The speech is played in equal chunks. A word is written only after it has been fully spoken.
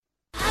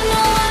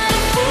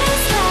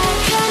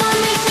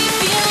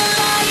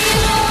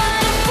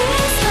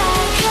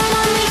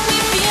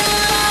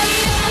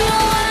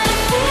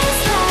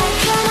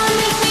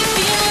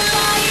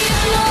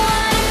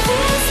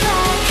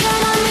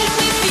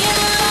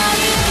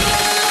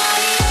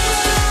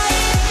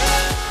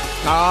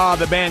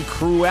The band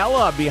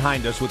Cruella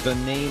behind us with the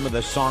name of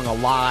the song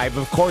Alive.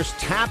 Of course,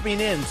 tapping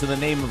into the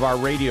name of our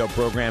radio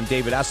program,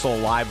 David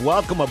Essel Live.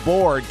 Welcome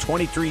aboard.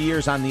 23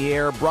 years on the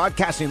air,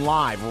 broadcasting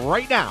live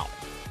right now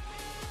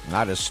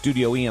out of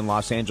Studio E in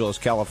Los Angeles,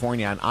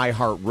 California on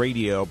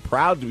iHeartRadio.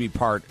 Proud to be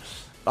part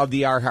of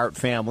the iHeart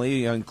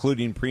family,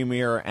 including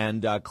Premier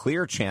and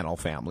Clear Channel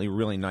family.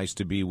 Really nice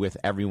to be with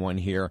everyone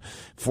here.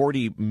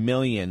 40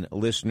 million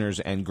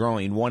listeners and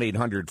growing.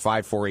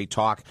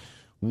 1-800-548-TALK.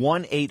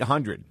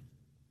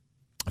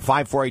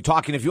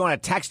 1-800-548-TALK. And if you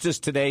want to text us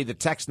today, the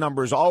text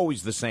number is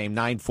always the same,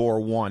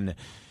 941-266-7676,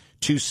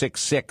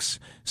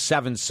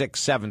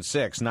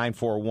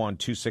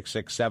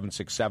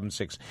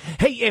 941-266-7676.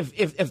 Hey,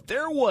 if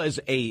there was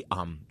a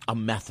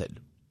method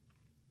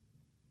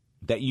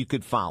that you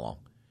could follow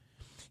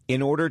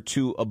in order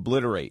to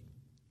obliterate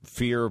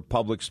fear of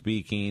public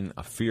speaking,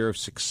 a fear of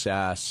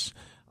success,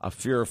 a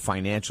fear of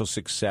financial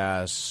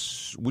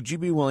success, would you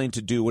be willing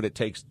to do what it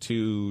takes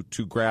to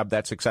grab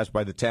that success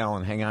by the tail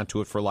and hang on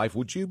to it for life?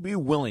 Would you be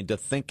willing to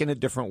think in a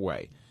different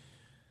way,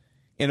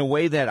 in a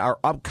way that our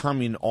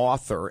upcoming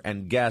author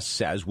and guest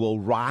says will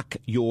rock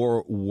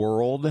your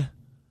world?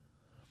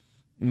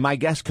 My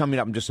guest coming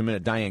up in just a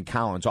minute, Diane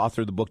Collins,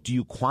 author of the book, Do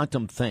You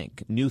Quantum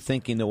Think? New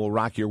Thinking That Will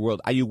Rock Your World.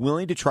 Are you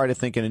willing to try to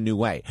think in a new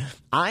way?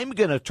 I'm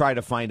going to try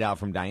to find out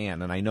from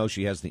Diane, and I know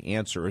she has the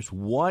answer, is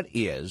what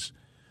is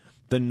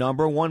the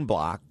number one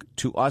block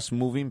to us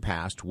moving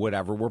past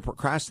whatever we're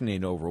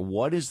procrastinating over?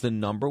 What is the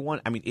number one?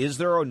 I mean, is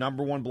there a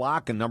number one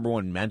block, a number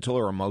one mental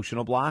or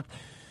emotional block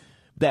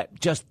that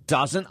just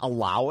doesn't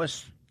allow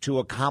us to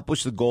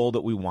accomplish the goal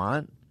that we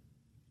want?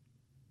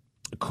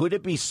 Could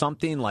it be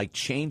something like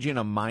changing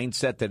a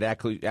mindset that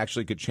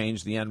actually could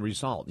change the end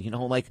result? You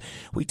know, like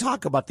we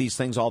talk about these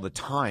things all the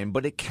time,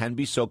 but it can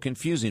be so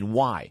confusing.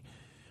 Why?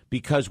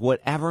 Because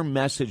whatever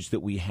message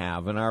that we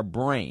have in our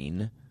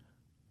brain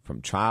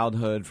from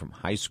childhood, from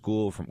high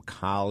school, from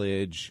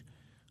college,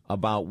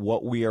 about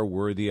what we are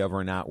worthy of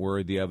or not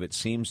worthy of, it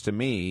seems to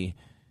me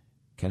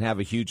can have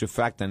a huge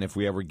effect on if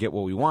we ever get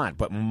what we want.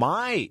 But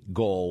my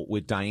goal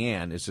with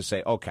Diane is to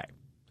say, okay,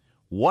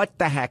 what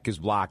the heck is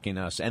blocking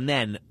us? And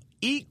then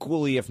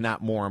equally, if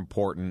not more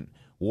important,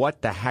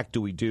 what the heck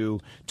do we do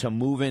to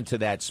move into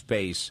that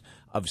space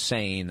of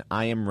saying,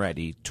 I am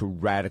ready to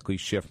radically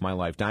shift my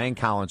life? Diane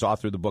Collins,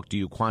 author of the book, Do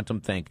You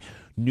Quantum Think?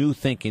 New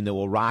Thinking That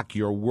Will Rock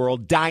Your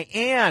World.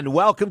 Diane,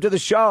 welcome to the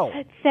show.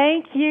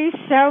 Thank you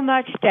so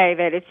much,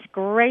 David. It's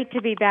great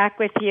to be back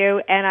with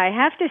you. And I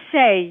have to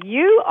say,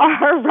 you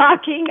are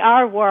rocking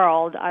our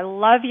world. I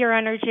love your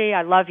energy.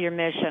 I love your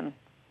mission.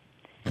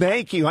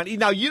 Thank you, honey.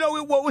 Now, you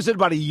know, what was it,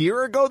 about a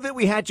year ago that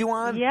we had you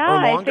on? Yeah,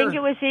 I think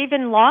it was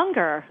even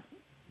longer.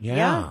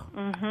 Yeah.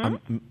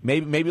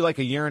 Maybe like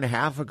a year and a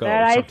half ago but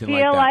or something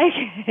like that. I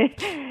feel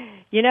like,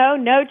 you know,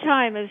 no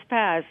time has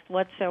passed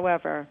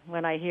whatsoever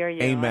when I hear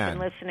you. Amen. I've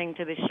been listening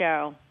to the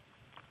show.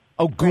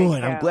 Oh,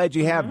 good. I'm glad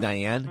you have,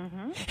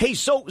 Diane. Hey,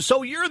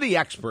 so you're the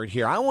expert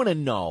here. I want to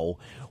know,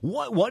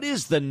 what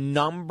is the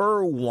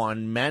number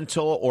one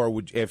mental,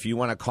 or if you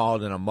want to call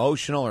it an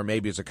emotional, or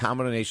maybe it's a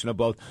combination of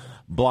both,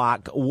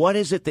 block? What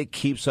is it that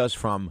keeps us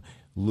from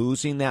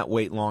losing that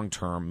weight long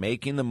term,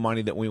 making the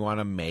money that we want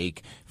to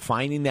make,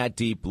 finding that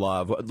deep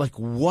love? Like,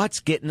 what's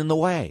getting in the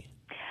way?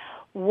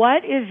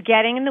 What is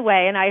getting in the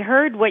way? And I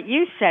heard what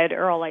you said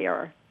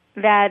earlier,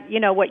 that, you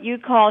know, what you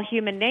call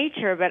human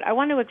nature, but I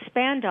want to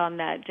expand on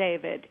that,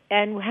 David.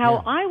 And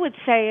how I would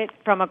say it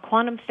from a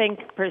quantum think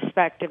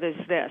perspective is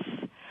this.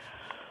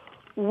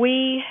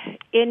 We,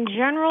 in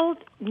general,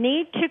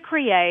 need to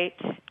create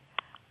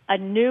a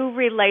new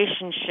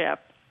relationship,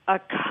 a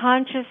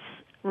consciously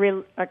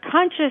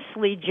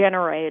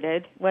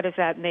generated, what does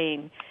that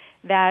mean?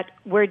 That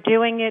we're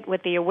doing it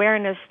with the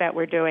awareness that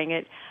we're doing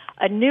it,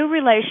 a new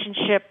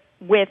relationship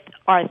with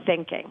our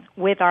thinking,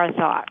 with our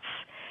thoughts.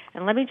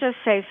 And let me just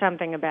say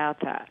something about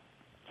that.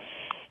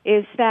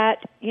 Is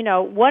that, you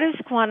know, what is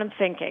quantum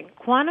thinking?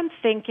 Quantum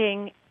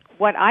thinking,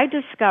 what I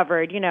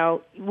discovered, you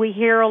know, we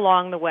hear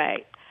along the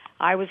way.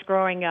 I was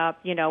growing up,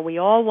 you know, we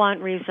all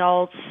want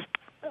results,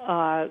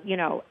 you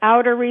know,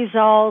 outer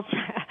results,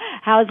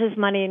 houses,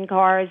 money, and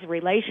cars,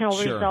 relational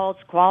results,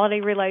 quality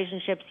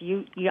relationships.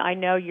 I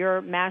know you're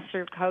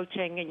master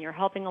coaching, and you're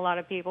helping a lot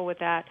of people with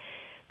that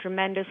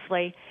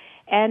tremendously.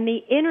 And the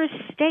inner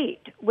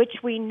state,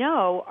 which we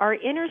know our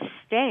inner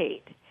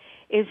state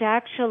is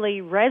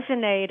actually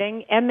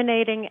resonating,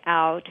 emanating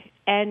out,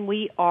 and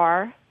we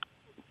are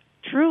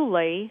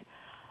truly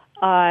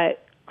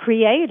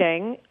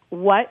creating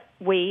what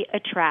we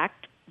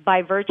attract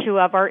by virtue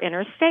of our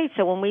inner state.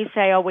 So when we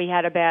say, oh, we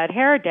had a bad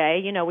hair day,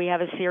 you know, we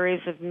have a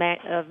series of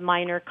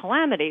minor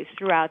calamities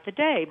throughout the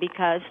day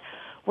because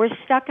we're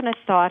stuck in a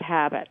thought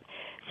habit.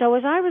 So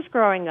as I was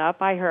growing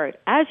up, I heard,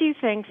 as you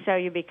think, so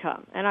you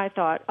become. And I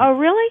thought, oh,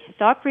 really?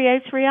 Thought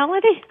creates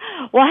reality?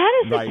 Well, how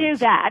does it do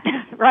that,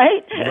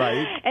 right?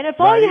 Right. And if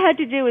all you had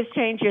to do was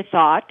change your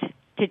thought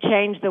to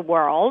change the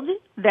world,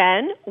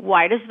 then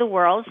why does the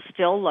world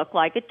still look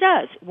like it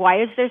does?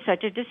 Why is there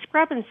such a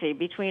discrepancy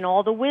between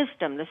all the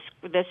wisdom,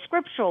 the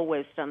scriptural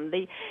wisdom,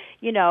 the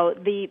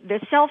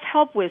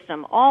self-help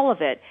wisdom, all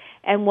of it,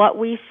 and what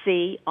we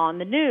see on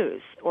the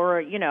news or,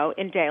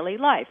 in daily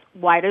life?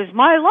 Why does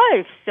my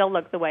life still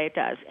look the way it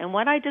does? And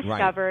what I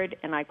discovered,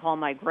 and I call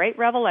my great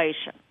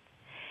revelation,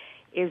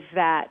 is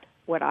that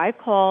what I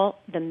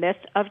call the myth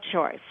of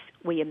choice.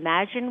 We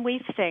imagine we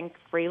think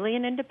freely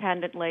and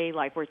independently,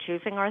 like we're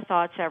choosing our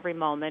thoughts every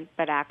moment,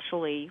 but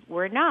actually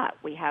we're not.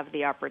 We have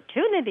the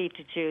opportunity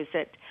to choose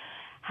it.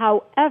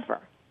 However,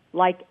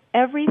 like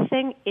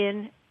everything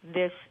in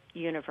this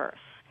universe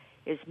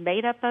is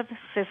made up of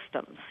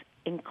systems,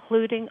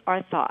 including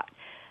our thought.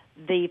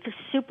 The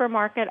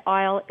supermarket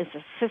aisle is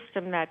a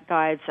system that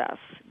guides us.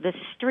 The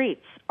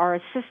streets are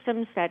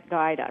systems that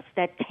guide us,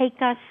 that take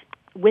us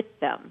with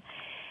them.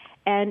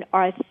 And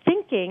our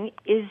thinking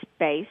is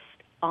based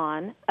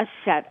on a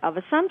set of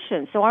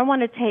assumptions. So I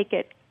want to take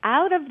it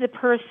out of the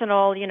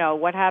personal,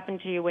 what happened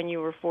to you when you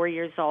were 4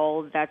 years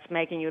old, that's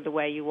making you the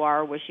way you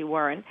are, wish you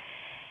weren't,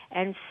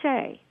 and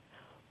say,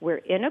 we're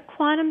in a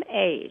quantum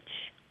age.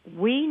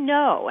 We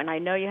know, and I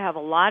know you have a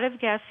lot of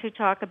guests who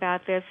talk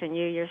about this, and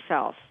you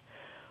yourself.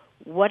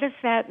 What does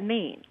that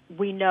mean?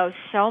 We know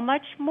so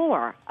much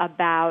more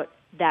about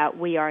that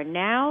we are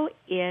now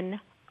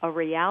in a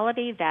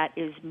reality that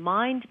is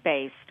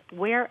mind-based,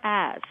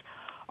 whereas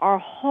our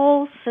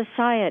whole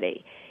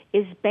society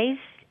is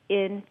based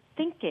in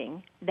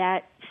thinking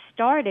that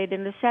started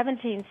in the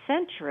 17th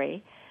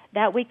century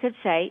that we could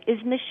say is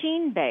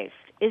machine-based,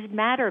 is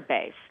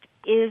matter-based,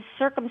 is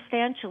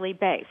circumstantially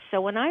based.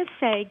 So when I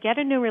say get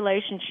a new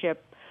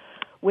relationship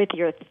with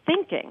your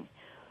thinking,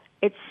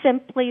 it's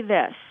simply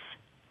this.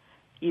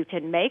 You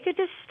can make a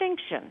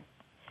distinction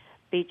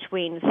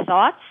between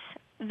thoughts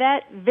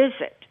that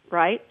visit,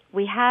 right?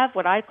 We have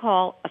what I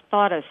call a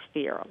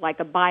thoughtosphere,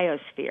 like a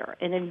biosphere,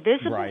 an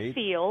invisible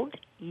field,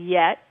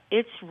 yet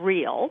it's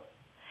real,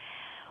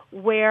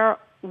 where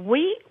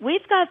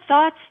we've got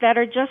thoughts that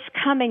are just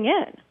coming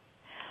in.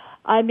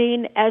 I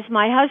mean, as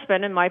my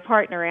husband and my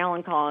partner,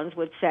 Alan Collins,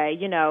 would say,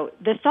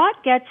 the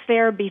thought gets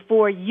there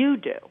before you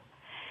do.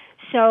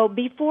 So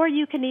before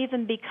you can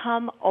even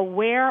become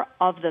aware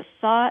of the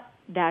thought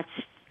that's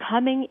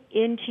coming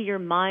into your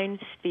mind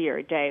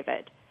sphere,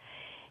 David,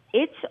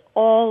 it's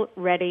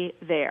already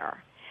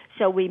there.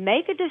 So we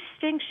make a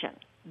distinction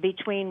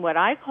between what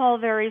I call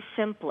very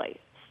simply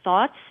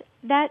thoughts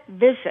that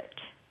visit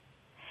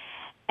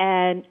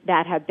and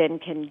that have been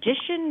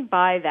conditioned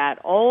by that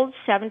old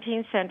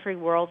 17th century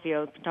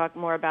worldview. We can talk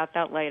more about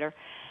that later.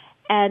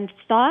 And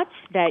thoughts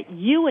that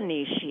you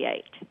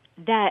initiate,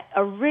 that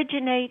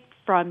originate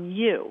from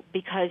you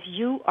because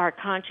you are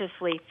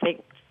consciously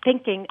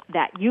thinking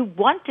that you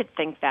want to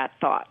think that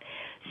thought.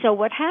 So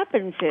what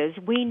happens is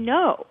we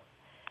know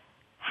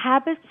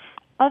habits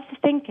of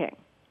thinking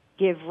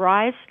give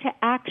rise to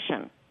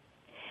action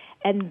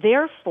and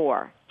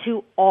therefore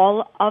to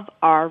all of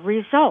our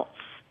results.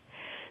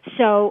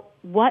 So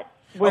what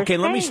we're saying,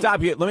 let me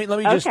stop you. Let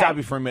me just stop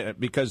you for a minute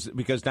because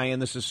Diane,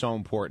 this is so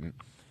important.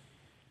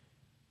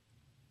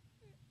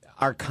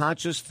 Our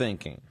conscious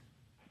thinking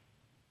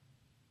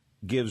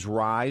gives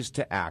rise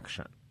to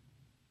action,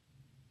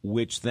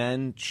 which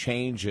then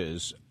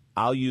changes,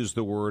 I'll use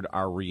the word,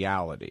 our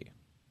reality.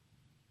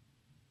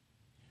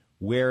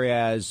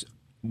 Whereas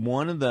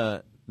one of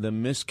the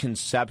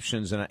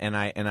misconceptions, and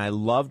I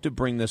love to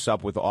bring this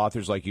up with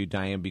authors like you,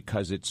 Diane,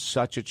 because it's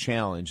such a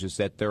challenge, is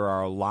that there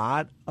are a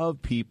lot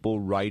of people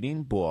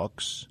writing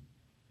books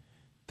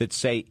that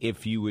say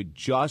if you would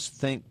just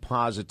think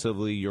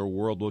positively, your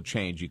world will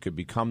change. You could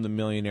become the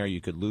millionaire.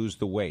 You could lose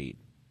the weight.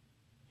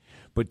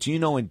 But do you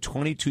know, in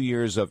 22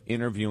 years of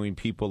interviewing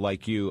people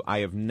like you, I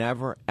have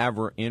never,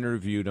 ever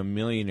interviewed a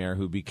millionaire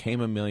who became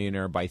a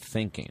millionaire by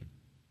thinking.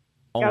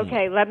 Only.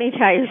 Okay, let me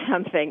tell you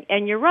something.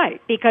 And you're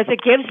right, because it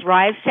gives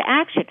rise to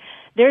action.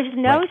 There's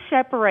no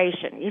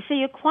separation. You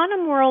see, a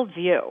quantum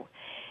worldview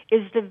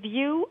is the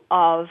view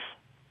of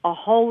a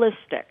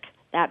holistic.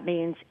 That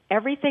means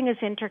everything is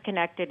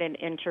interconnected and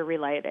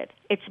interrelated.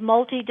 It's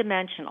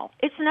multidimensional.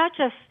 It's not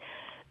just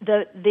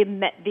the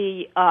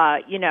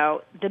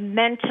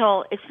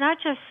mental. It's not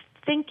just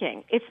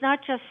thinking. It's not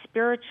just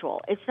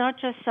spiritual. It's not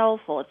just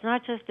soulful. It's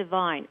not just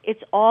divine.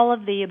 It's all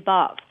of the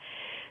above.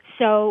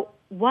 So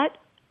what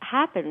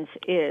happens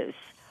is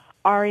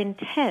our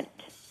intent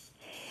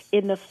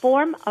in the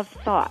form of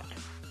thought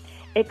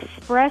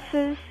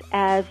expresses,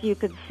 as you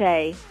could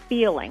say,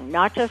 feeling,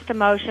 not just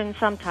emotion,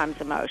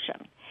 sometimes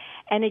emotion,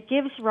 and it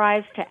gives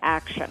rise to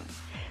action.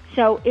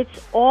 So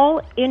it's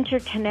all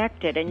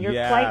interconnected, and you're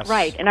quite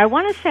right. And I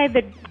want to say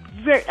that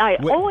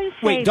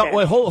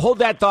hold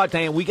that thought,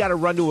 Diane. We got to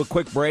run to a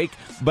quick break,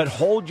 but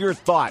hold your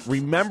thought.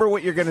 Remember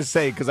what you're going to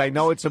say, because I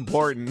know it's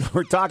important.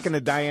 We're talking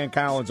to Diane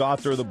Collins,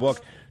 author of the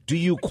book, Do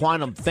You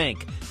Quantum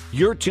Think?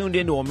 You're tuned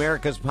into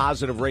America's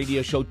Positive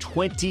Radio Show,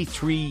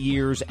 23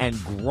 years and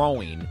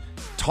growing.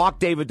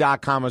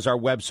 TalkDavid.com is our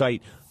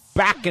website.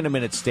 Back in a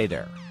minute. Stay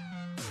there.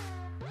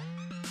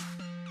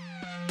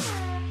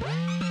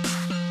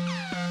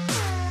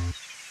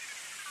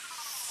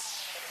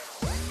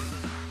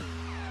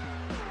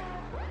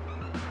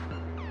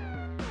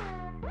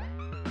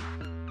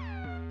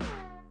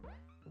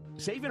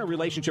 Saving a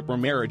relationship or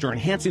marriage or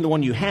enhancing the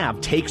one you have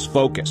takes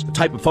focus, the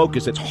type of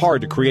focus that's hard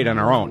to create on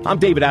our own. I'm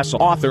David Essel,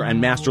 author and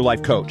master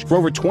life coach. For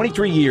over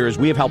 23 years,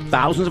 we have helped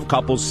thousands of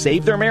couples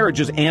save their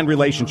marriages and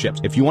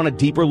relationships. If you want a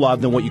deeper love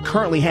than what you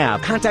currently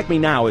have, contact me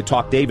now at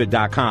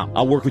TalkDavid.com.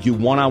 I'll work with you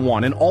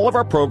one-on-one, and all of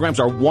our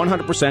programs are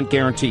 100%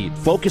 guaranteed.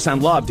 Focus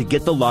on love to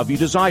get the love you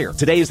desire.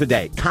 Today is the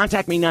day.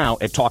 Contact me now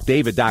at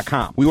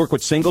TalkDavid.com. We work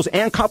with singles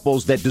and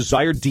couples that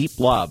desire deep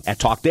love at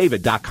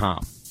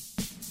TalkDavid.com.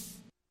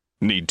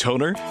 Need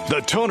toner?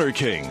 The Toner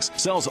Kings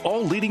sells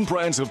all leading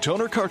brands of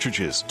toner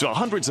cartridges to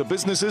hundreds of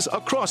businesses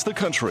across the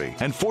country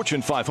and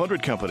Fortune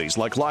 500 companies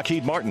like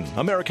Lockheed Martin,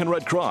 American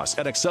Red Cross,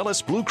 and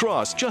Excellus Blue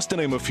Cross, just to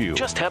name a few.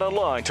 Just head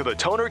online to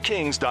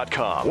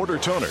thetonerkings.com. Order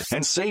toner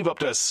and save up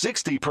to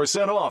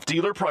 60% off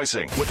dealer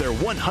pricing with their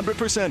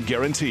 100%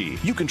 guarantee.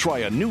 You can try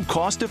a new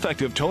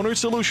cost-effective toner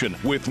solution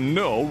with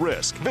no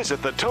risk.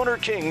 Visit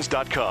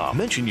thetonerkings.com.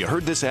 Mention you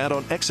heard this ad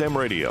on XM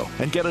Radio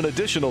and get an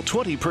additional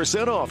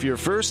 20% off your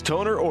first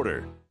toner order.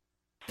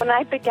 When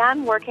I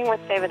began working with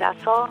David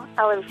Essel,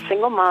 I was a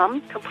single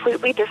mom,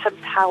 completely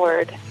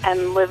disempowered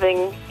and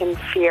living in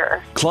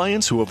fear.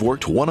 Clients who have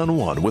worked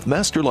one-on-one with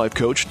Master Life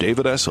Coach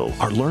David Essel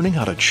are learning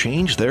how to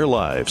change their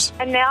lives.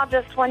 And now,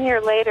 just 1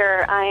 year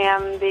later, I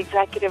am the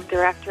executive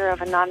director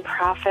of a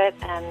nonprofit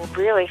and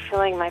really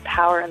feeling my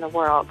power in the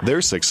world.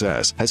 Their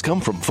success has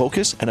come from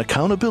focus and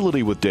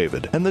accountability with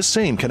David, and the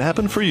same can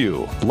happen for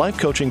you. Life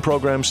coaching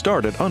programs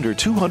start at under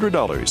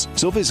 $200,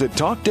 so visit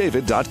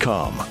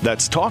TalkDavid.com.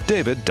 That's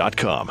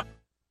TalkDavid.com.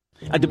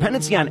 A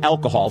dependency on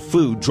alcohol,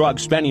 food,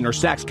 drugs, spending, or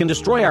sex can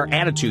destroy our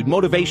attitude,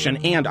 motivation,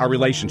 and our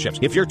relationships.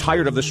 If you're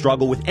tired of the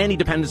struggle with any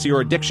dependency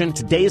or addiction,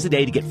 today is the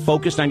day to get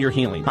focused on your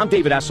healing. I'm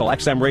David Essel,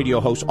 XM radio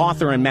host,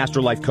 author, and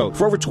master life coach.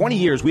 For over 20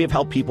 years, we have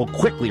helped people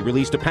quickly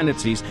release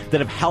dependencies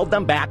that have held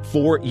them back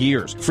for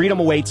years.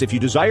 Freedom awaits. If you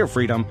desire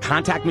freedom,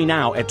 contact me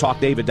now at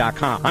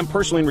TalkDavid.com. I'm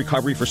personally in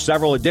recovery for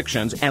several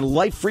addictions, and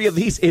life free of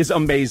these is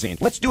amazing.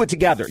 Let's do it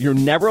together. You're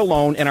never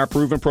alone in our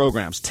proven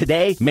programs.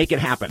 Today, make it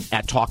happen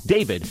at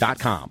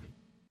TalkDavid.com.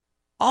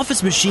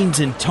 Office machines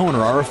and toner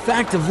are a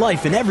fact of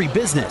life in every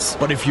business.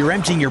 But if you're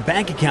emptying your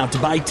bank account to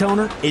buy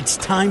toner, it's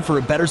time for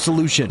a better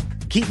solution.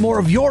 Keep more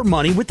of your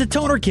money with the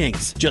Toner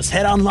Kings. Just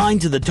head online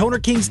to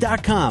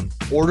thetonerkings.com,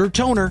 order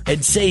toner,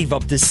 and save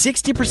up to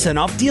 60%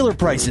 off dealer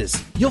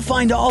prices. You'll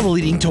find all the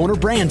leading toner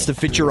brands to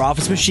fit your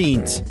office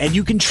machines. And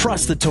you can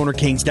trust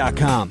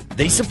thetonerkings.com.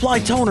 They supply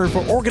toner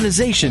for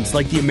organizations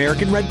like the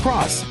American Red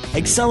Cross,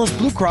 Excellus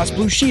Blue Cross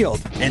Blue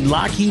Shield, and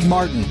Lockheed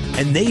Martin.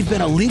 And they've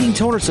been a leading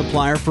toner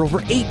supplier for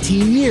over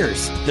 18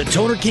 years.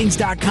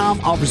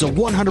 Thetonerkings.com offers a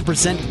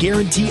 100%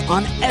 guarantee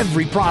on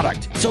every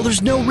product. So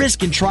there's no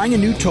risk in trying a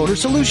new toner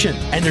solution.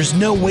 And there's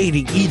no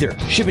waiting either.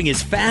 Shipping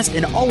is fast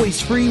and always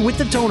free with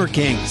the Toner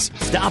Kings.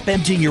 Stop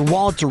emptying your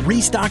wallet to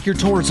restock your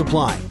toner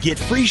supply. Get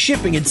free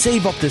shipping and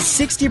save up to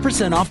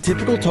 60% off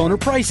typical toner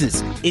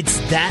prices.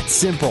 It's that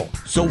simple.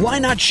 So why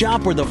not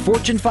shop where the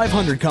Fortune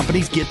 500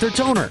 companies get their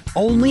toner?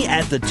 Only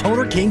at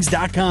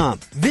thetonerkings.com.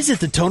 Visit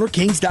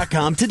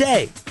thetonerkings.com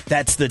today.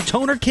 That's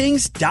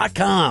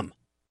thetonerkings.com.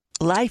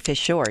 Life is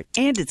short,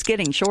 and it's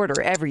getting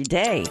shorter every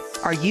day.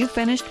 Are you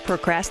finished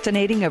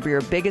procrastinating over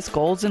your biggest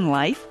goals in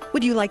life?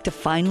 Would you like to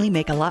finally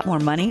make a lot more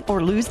money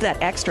or lose that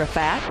extra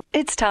fat?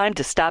 It's time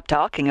to stop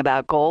talking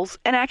about goals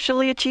and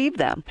actually achieve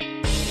them.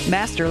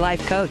 Master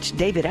Life Coach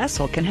David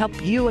Essel can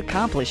help you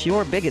accomplish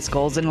your biggest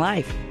goals in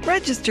life.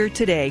 Register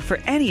today for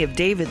any of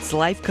David's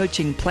life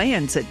coaching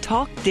plans at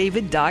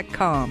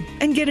TalkDavid.com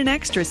and get an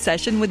extra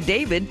session with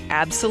David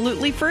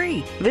absolutely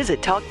free.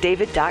 Visit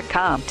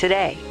TalkDavid.com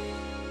today.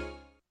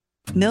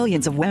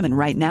 Millions of women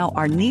right now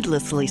are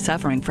needlessly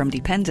suffering from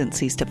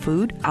dependencies to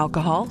food,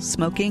 alcohol,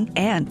 smoking,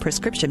 and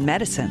prescription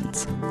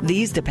medicines.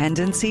 These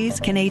dependencies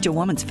can age a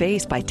woman's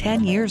face by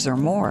 10 years or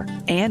more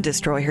and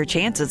destroy her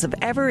chances of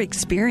ever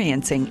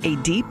experiencing a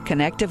deep,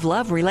 connective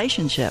love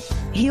relationship.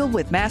 Heal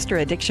with Master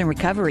Addiction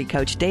Recovery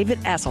Coach David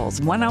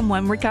Essel's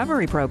one-on-one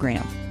recovery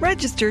program.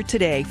 Register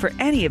today for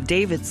any of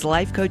David's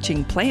life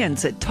coaching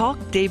plans at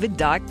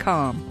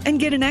TalkDavid.com and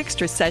get an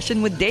extra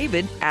session with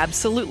David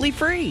absolutely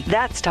free.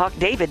 That's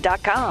TalkDavid.com.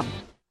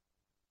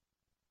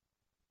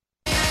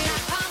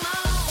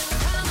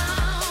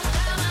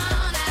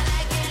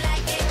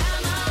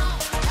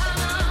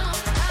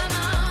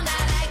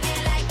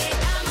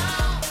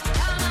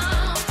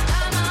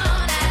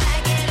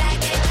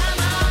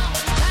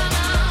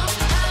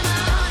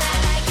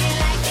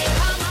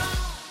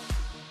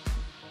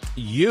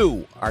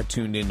 You are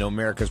tuned in to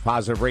America's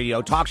Positive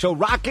Radio Talk Show,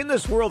 rocking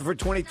this world for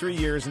 23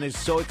 years, and it's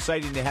so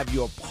exciting to have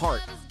you a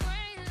part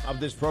of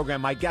this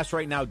program. My guest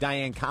right now,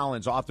 Diane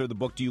Collins, author of the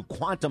book, Do You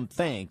Quantum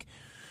Think?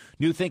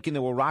 New Thinking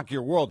That Will Rock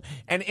Your World.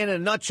 And in a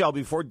nutshell,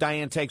 before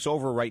Diane takes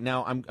over right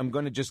now, I'm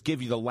going to just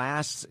give you the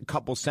last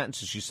couple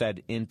sentences. She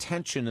said,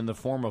 intention in the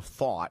form of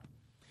thought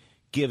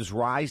gives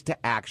rise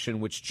to action,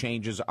 which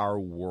changes our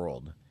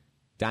world.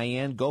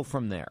 Diane, go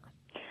from there.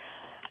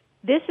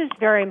 This is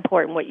very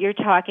important, what you're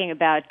talking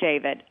about,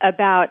 David,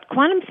 about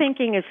quantum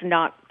thinking is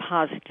not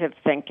positive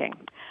thinking.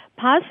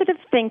 Positive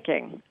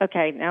thinking,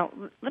 okay, now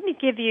let me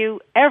give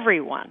you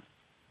everyone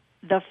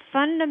the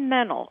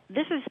fundamental,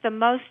 this is the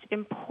most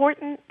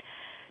important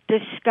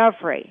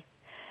discovery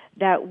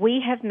that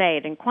we have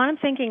made. And quantum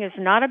thinking is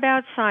not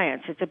about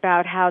science. It's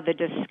about how the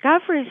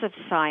discoveries of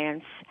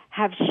science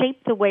have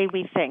shaped the way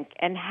we think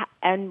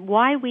and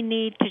why we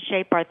need to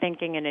shape our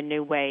thinking in a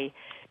new way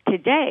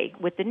today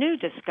with the new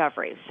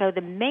discoveries. So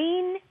the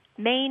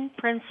main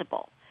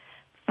principle,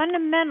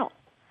 fundamental,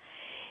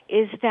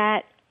 is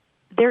that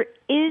there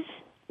is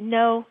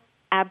no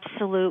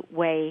absolute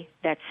way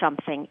that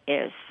something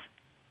is,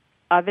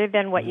 other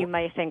than what you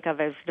may think of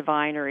as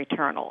divine or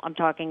eternal. I'm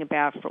talking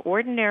about for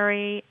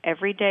ordinary,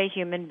 everyday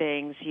human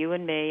beings, you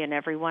and me and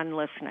everyone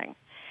listening,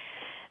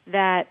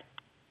 that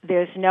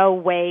there's no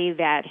way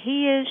that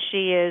he is,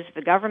 she is,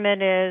 the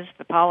government is,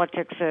 the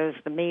politics is,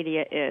 the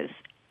media is,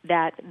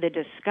 that the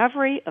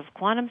discovery of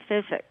quantum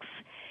physics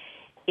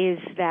is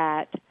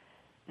that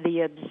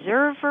the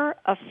observer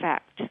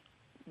effect,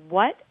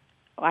 what,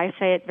 I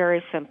say it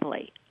very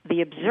simply,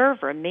 the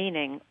observer,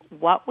 meaning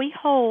what we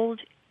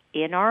hold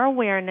in our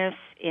awareness,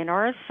 in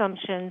our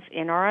assumptions,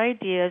 in our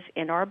ideas,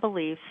 in our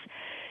beliefs,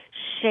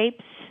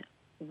 shapes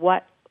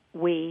what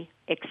we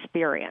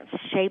experience,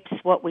 shapes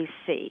what we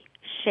see,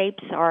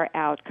 shapes our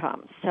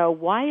outcomes. So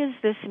why is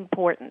this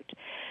important?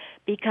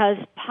 Because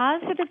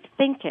positive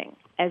thinking,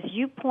 as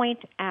you point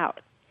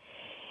out,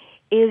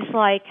 is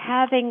like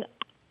having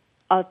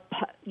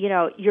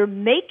you're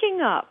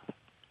making up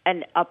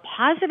a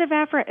positive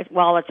effort.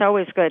 Well, it's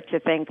always good to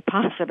think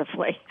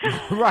positively.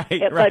 But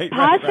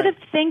positive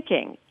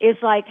thinking is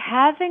like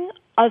having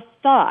a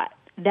thought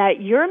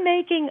that you're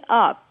making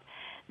up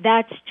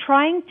that's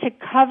trying to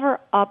cover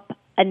up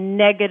a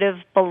negative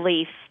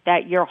belief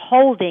that you're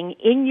holding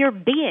in your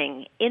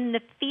being, in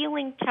the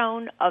feeling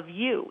tone of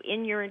you,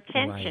 in your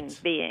intention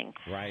being,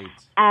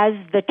 as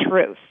the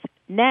truth.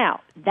 Now,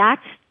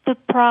 that's the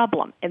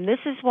problem. And this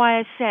is why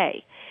I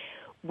say,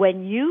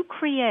 when you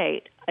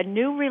create a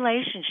new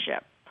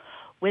relationship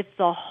with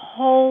the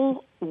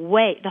whole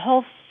way, the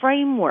whole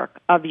framework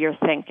of your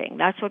thinking,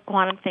 that's what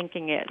quantum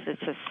thinking is.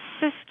 It's a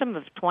system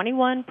of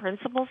 21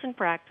 principles and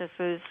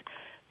practices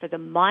for the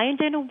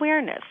mind and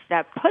awareness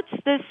that puts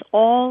this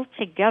all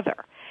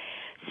together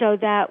so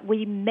that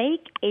we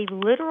make a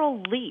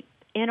literal leap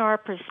in our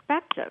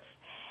perspective,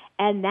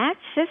 and that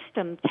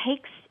system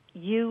takes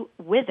you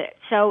with it.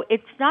 So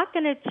it's not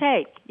going to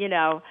take,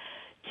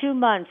 2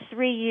 months,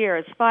 3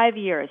 years, 5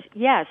 years.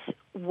 Yes,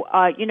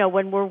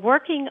 when we're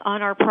working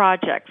on our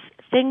projects,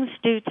 things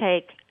do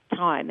take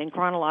time, in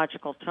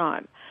chronological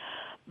time.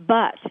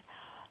 But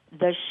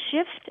the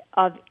shift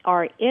of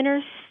our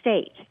inner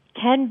state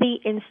can be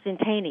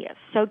instantaneous.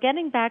 So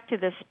getting back to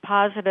this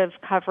positive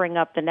covering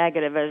up the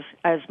negative,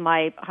 as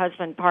my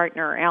husband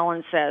partner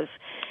Alan says,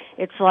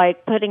 it's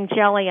like putting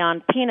jelly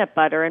on peanut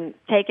butter and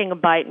taking a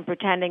bite and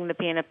pretending the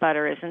peanut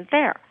butter isn't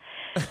there.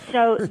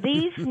 So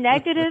these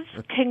negative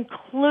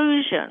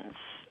conclusions,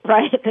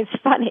 right? It's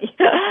funny.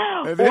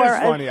 It is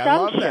funny. I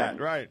love that.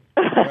 Right.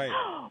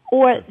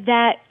 Or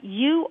that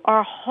you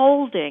are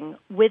holding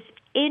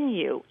within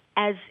you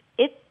as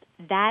if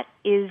that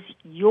is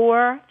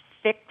your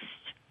fixed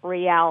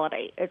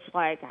reality. It's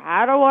like,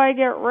 how do I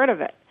get rid of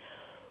it?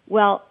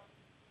 Well,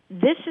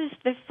 this is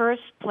the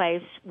first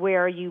place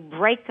where you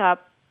break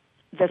up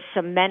the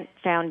cement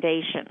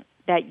foundation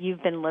that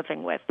you've been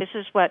living with. This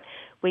is what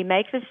we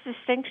make this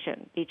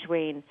distinction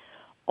between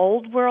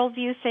old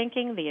worldview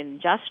thinking, the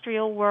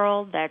industrial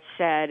world that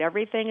said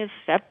everything is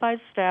step by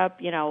step,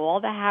 all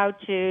the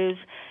how-tos,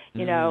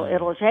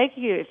 it'll take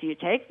you, if you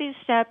take these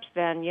steps,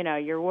 then,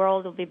 your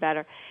world will be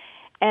better.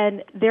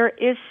 And there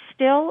is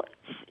still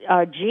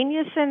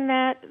genius in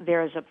that.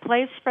 There's a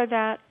place for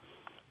that.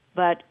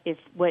 But if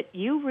what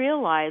you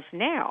realize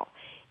now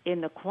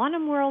in the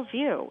quantum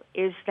worldview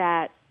is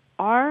that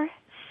our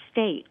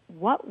state,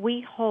 what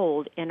we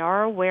hold in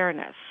our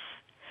awareness,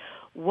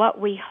 what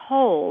we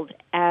hold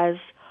as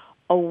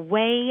a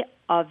way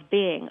of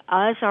being,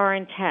 as our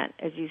intent,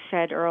 as you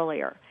said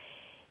earlier,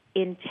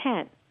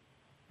 intent,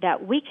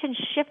 that we can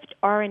shift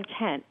our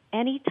intent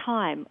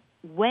anytime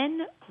when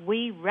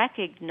we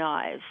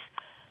recognize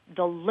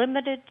the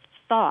limited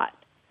thought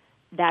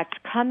that's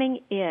coming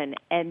in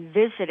and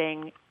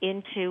visiting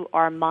into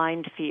our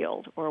mind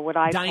field, or what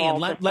I call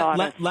the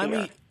thought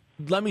sphere.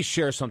 Let me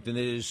share something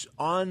that is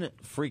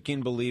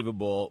unfreaking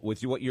believable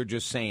with what you're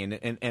just saying.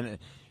 And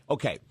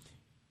okay,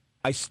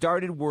 I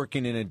started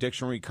working in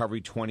addiction recovery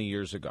 20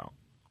 years ago.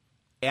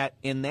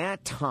 In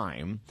that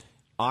time,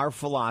 our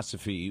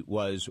philosophy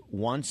was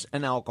once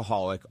an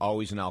alcoholic,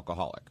 always an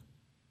alcoholic.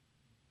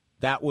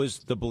 That was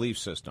the belief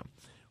system.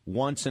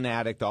 Once an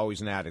addict,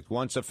 always an addict.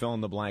 Once a fill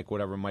in the blank,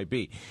 whatever it might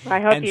be. I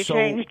hope you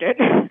changed it.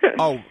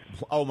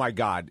 Oh my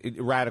God,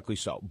 radically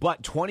so.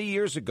 But 20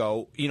 years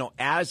ago,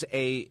 as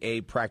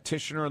a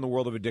practitioner in the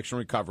world of addiction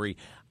recovery,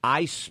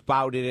 I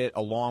spouted it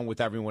along with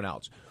everyone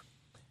else.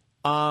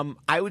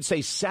 I would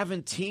say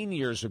 17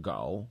 years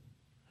ago,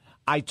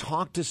 I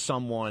talked to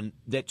someone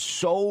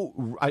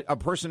a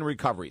person in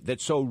recovery,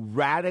 that so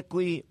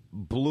radically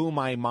blew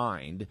my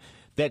mind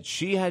that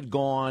she had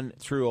gone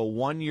through a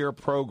 1-year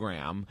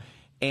program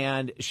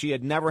and she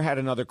had never had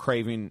another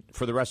craving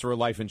for the rest of her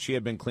life, and she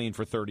had been clean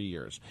for 30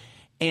 years.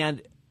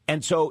 And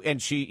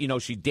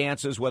she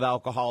dances with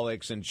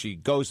alcoholics, and she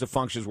goes to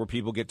functions where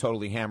people get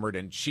totally hammered,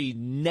 and she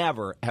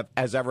never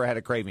has ever had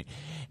a craving.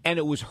 And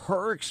it was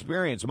her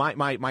experience, my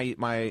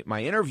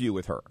interview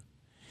with her,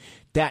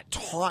 that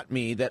taught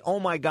me that, oh,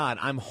 my God,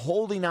 I'm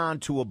holding on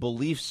to a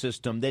belief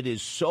system that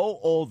is so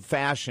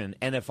old-fashioned,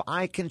 and if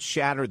I can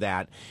shatter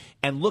that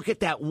and look at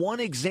that one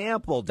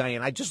example,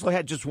 Diane, I just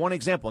had just one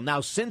example.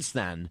 Now, since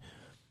then,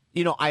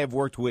 I have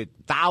worked with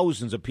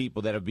thousands of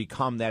people that have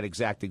become that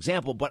exact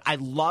example, but I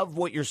love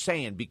what you're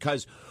saying,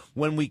 because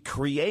when we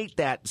create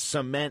that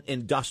cement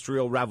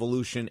industrial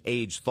revolution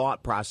age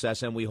thought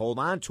process and we hold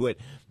on to it,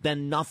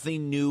 then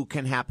nothing new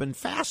can happen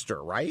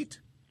faster, right?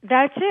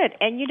 That's it.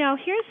 And,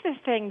 here's the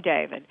thing,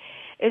 David,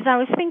 is I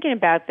was thinking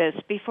about this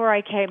before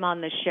I came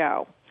on the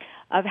show,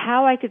 of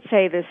how I could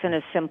say this in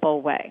a simple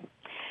way.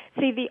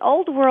 See, the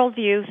old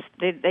worldview,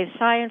 the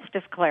science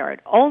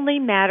declared, only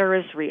matter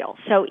is real.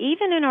 So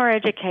even in our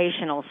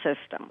educational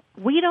system,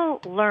 we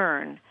don't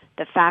learn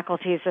the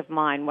faculties of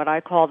mind, what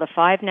I call the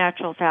 5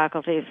 natural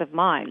faculties of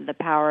mind, the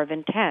power of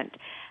intent,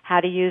 how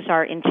to use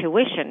our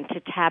intuition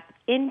to tap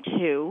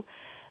into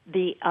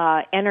the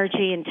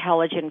energy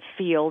intelligent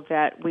field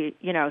that we,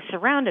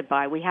 surrounded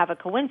by. We have a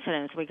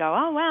coincidence. We go,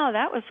 oh, wow,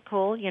 that was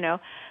cool,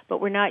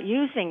 but we're not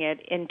using it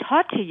and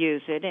taught to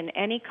use it in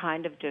any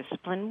kind of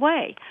disciplined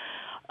way.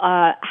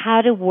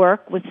 How to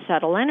work with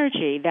subtle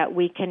energy that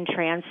we can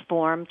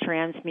transform,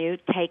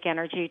 transmute, take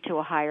energy to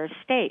a higher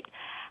state.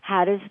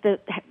 How does the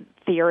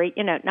theory,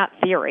 not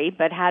theory,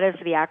 but how does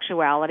the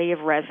actuality of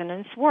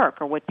resonance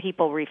work, or what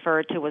people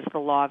refer to as the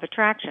law of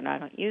attraction? I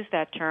don't use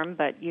that term,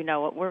 but you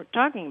know what we're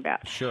talking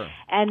about. Sure.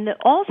 And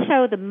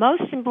also the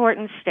most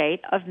important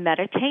state of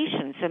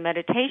meditation. So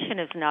meditation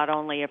is not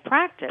only a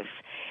practice,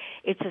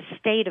 it's a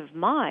state of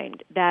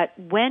mind that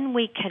when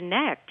we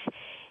connect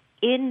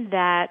in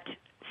that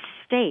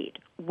state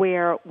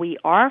where we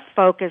are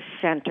focus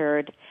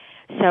centered,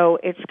 so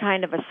it's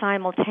kind of a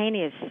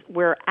simultaneous,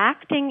 we're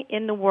acting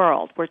in the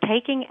world, we're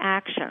taking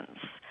actions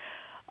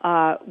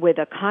with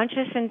a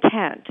conscious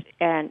intent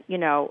and,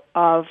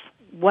 of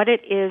what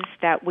it is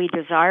that we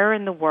desire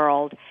in the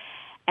world,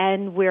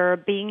 and we're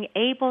being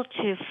able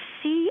to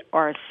see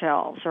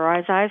ourselves, or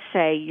as I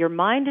say, your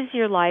mind is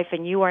your life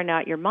and you are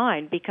not your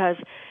mind, because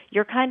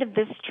you're kind of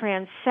this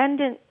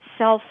transcendent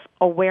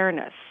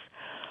self-awareness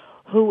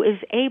who is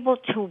able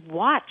to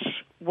watch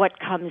what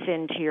comes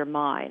into your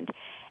mind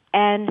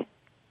and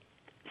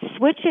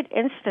switch it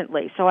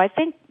instantly. So I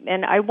think,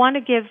 and I want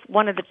to give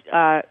one of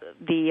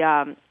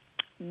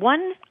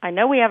one, I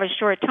know we have a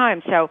short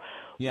time, so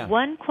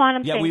one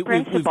quantum think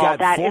principle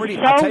that 40, is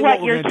so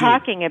what you're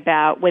talking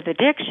about with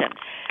addiction.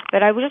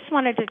 But I just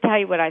wanted to tell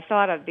you what I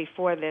thought of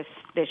before this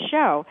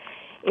show,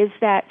 is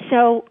that,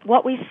 so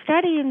what we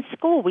study in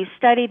school, we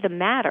study the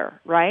matter,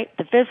 right?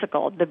 The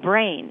physical, the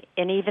brain,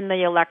 and even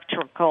the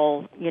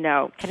electrical,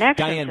 connections.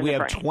 Diane, we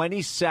have brain.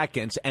 20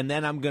 seconds, and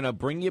then I'm going to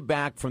bring you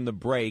back from the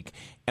break,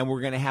 and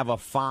we're going to have a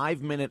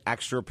 5-minute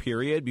extra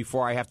period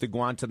before I have to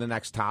go on to the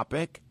next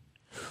topic.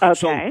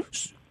 Okay.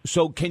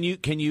 So can you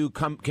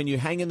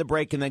hang in the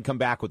break and then come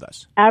back with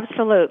us?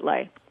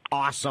 Absolutely.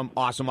 Awesome.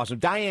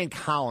 Diane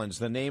Collins,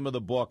 the name of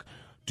the book,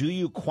 Do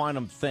You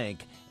Quantum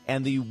Think?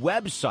 And the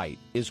website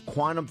is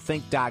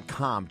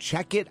quantumthink.com.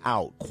 Check it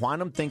out,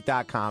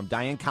 quantumthink.com.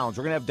 Diane Collins.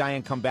 We're going to have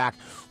Diane come back.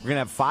 We're going to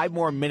have 5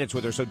 more minutes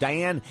with her. So,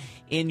 Diane,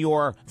 in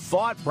your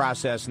thought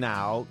process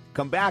now,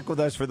 come back with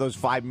us for those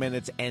 5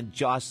 minutes and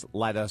just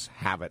let us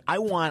have it. I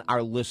want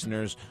our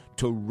listeners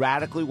to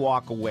radically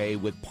walk away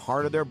with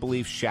part of their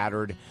beliefs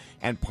shattered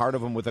and part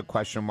of them with a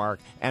question mark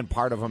and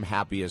part of them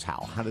happy as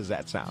hell. How does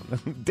that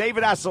sound?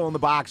 David Essel in the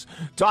box.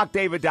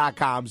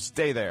 TalkDavid.com.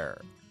 Stay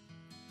there.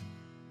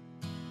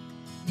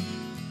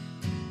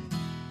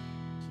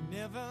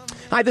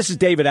 Hi, this is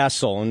David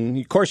Essel, and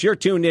of course you're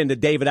tuned in to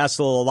David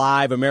Essel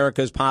Live,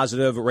 America's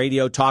positive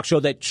radio talk show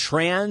that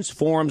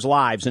transforms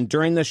lives. And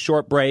during this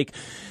short break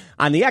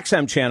on the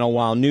XM channel,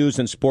 while news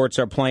and sports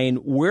are playing,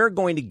 we're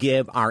going to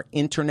give our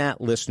internet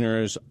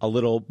listeners a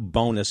little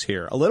bonus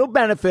here, a little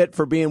benefit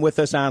for being with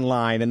us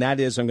online, and that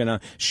is I'm going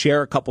to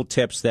share a couple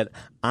tips that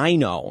I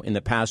know in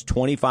the past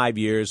 25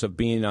 years of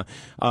being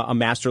a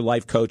master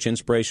life coach,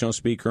 inspirational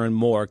speaker, and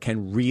more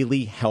can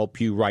really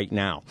help you right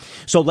now.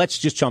 So let's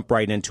just jump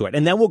right into it.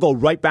 And then we'll go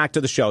right back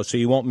to the show so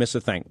you won't miss a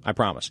thing. I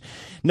promise.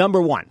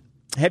 Number one,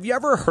 have you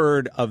ever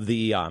heard of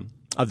the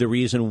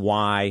reason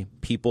why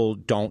people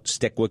don't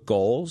stick with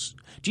goals?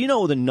 Do you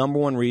know the number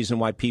one reason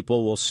why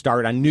people will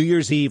start on New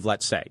Year's Eve,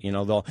 let's say? They're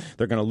going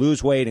to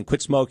lose weight and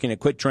quit smoking and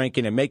quit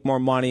drinking and make more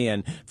money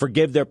and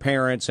forgive their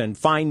parents and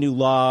find new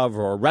love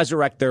or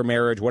resurrect their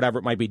marriage, whatever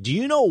it might be. Do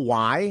you know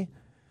why?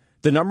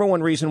 The number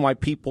one reason why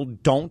people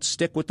don't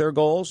stick with their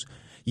goals?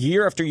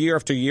 Year after year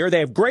after year, they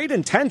have great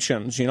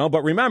intentions,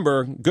 but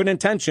remember, good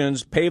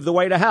intentions pave the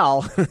way to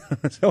hell.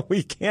 So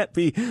we can't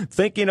be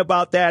thinking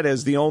about that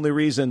as the only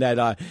reason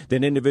that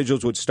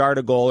individuals would start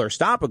a goal or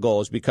stop a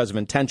goal is because of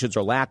intentions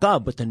or lack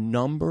of. But the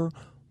number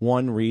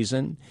one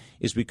reason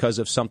is because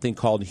of something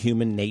called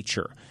human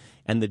nature.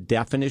 And the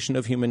definition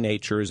of human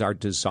nature is our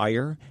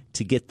desire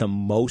to get the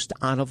most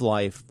out of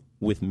life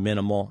with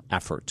minimal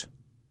effort.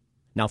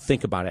 Now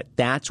think about it.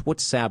 That's what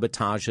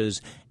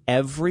sabotages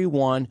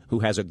everyone who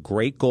has a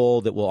great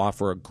goal that will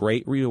offer a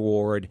great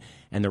reward.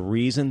 And the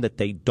reason that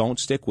they don't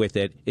stick with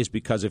it is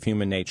because of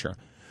human nature.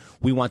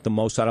 We want the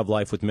most out of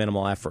life with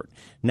minimal effort.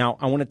 Now,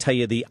 I want to tell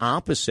you the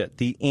opposite.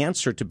 The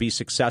answer to be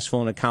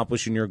successful in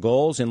accomplishing your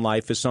goals in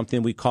life is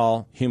something we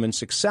call human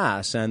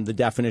success. And the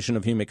definition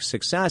of human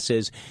success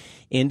is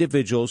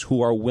individuals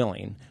who are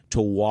willing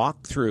to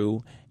walk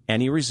through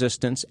any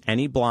resistance,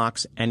 any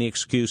blocks, any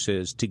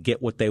excuses to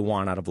get what they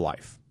want out of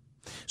life.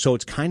 So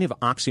it's kind of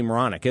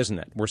oxymoronic, isn't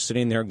it? We're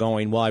sitting there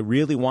going, well, I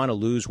really want to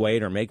lose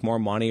weight or make more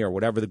money or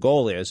whatever the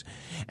goal is.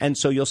 And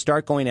so you'll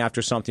start going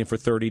after something for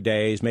 30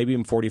 days, maybe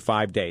even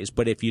 45 days.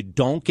 But if you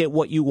don't get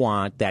what you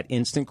want, that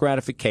instant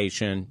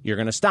gratification, you're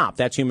going to stop.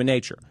 That's human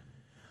nature.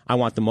 I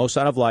want the most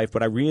out of life,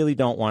 but I really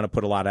don't want to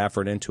put a lot of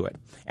effort into it.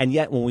 And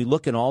yet when we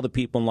look at all the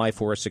people in life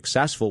who are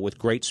successful with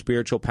great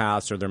spiritual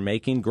paths, or they're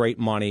making great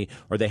money,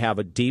 or they have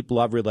a deep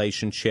love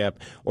relationship,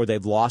 or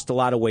they've lost a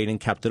lot of weight and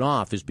kept it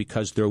off, is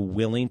because they're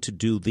willing to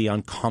do the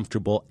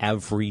uncomfortable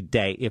every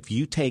day. If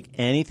you take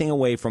anything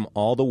away from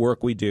all the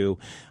work we do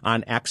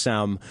on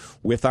XM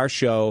with our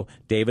show,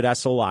 David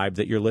Essel Live,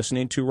 that you're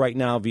listening to right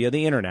now via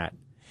the internet,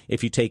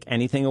 if you take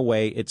anything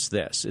away, it's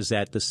this, is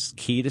that the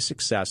key to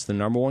success, the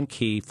number one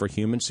key for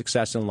human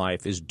success in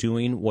life is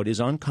doing what is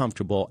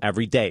uncomfortable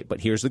every day. But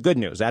here's the good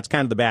news. That's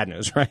kind of the bad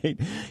news, right?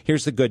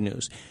 Here's the good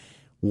news.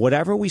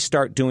 Whatever we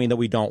start doing that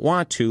we don't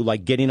want to,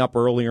 like getting up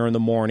earlier in the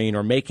morning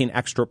or making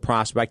extra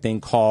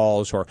prospecting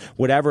calls or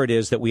whatever it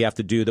is that we have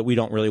to do that we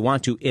don't really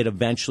want to, it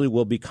eventually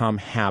will become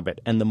habit.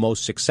 And the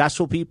most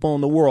successful people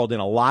in the world,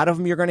 and a lot of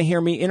them you're going to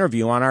hear me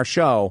interview on our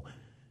show,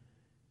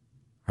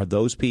 are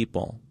those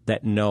people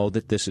that know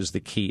that this is the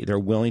key. They're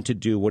willing to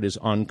do what is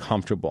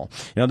uncomfortable.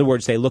 In other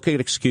words, they look at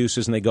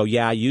excuses and they go,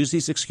 yeah, I used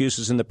these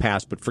excuses in the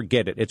past, but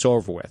forget it. It's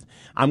over with.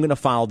 I'm going to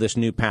follow this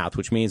new path,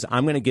 which means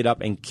I'm going to get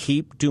up and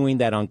keep doing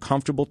that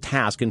uncomfortable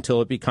task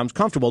until it becomes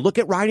comfortable. Look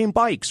at riding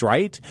bikes,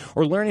 right?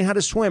 Or learning how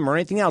to swim or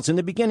anything else. In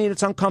the beginning,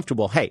 it's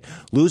uncomfortable. Hey,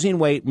 losing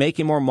weight,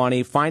 making more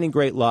money, finding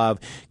great love,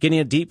 getting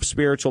a deep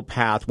spiritual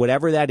path,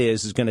 whatever that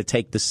is going to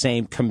take the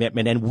same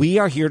commitment. And we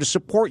are here to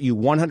support you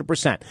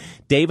 100%.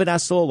 David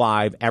Essel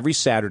Live every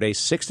Saturday,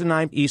 6 to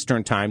 9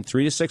 Eastern Time,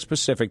 3 to 6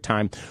 Pacific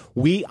Time.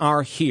 We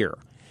are here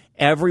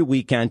every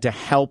weekend to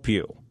help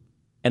you.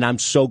 And I'm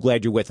so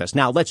glad you're with us.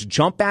 Now, let's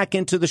jump back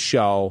into the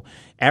show.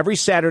 Every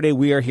Saturday,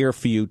 we are here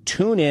for you.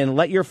 Tune in,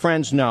 let your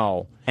friends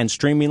know, and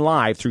streaming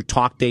live through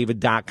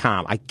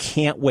TalkDavid.com. I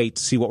can't wait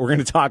to see what we're going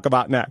to talk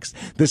about next.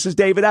 This is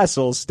David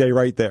Essel. Stay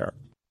right there.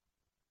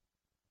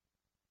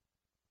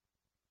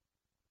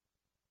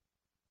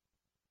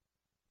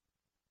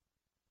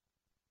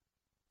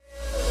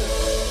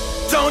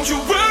 Don't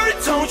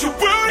you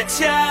worry,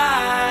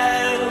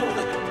 child.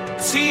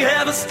 See,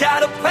 heaven's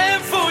got a plan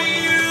for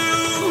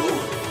you.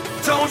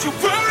 Don't you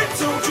worry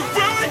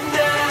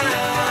now.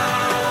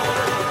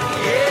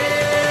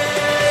 Yeah.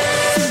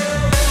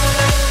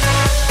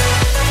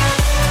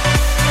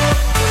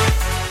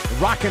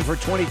 Rocking for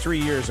 23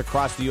 years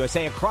across the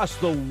USA, across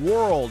the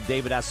world.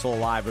 David Essel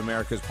Live,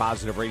 America's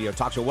Positive Radio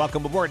Talk Show.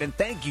 Welcome aboard, and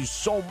thank you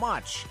so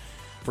much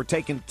for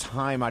taking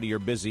time out of your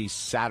busy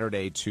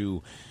Saturday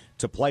to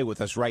play with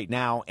us right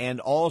now.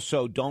 And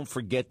also, don't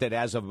forget that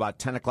as of about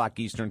 10 o'clock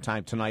Eastern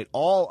Time tonight,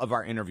 all of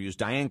our interviews,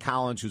 Diane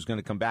Collins, who's going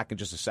to come back in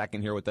just a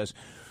second here with us,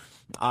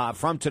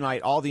 from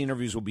tonight, all the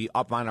interviews will be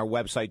up on our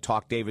website,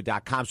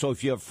 TalkDavid.com. So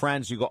if you have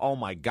friends, you go, oh,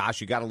 my gosh,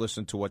 you got to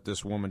listen to what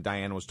this woman,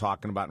 Diane, was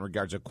talking about in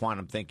regards to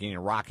quantum thinking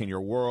and rocking your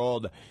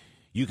world.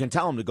 You can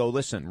tell them to go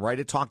listen right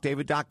at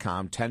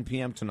TalkDavid.com, 10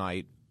 p.m.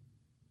 tonight.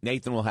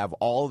 Nathan will have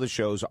all of the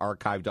shows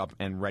archived up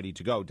and ready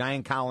to go.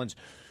 Diane Collins,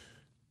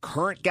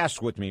 current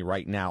guest with me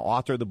right now,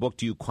 author of the book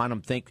to you,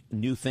 Quantum Think,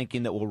 New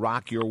Thinking That Will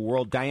Rock Your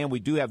World. Diane, we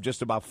do have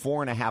just about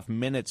 4.5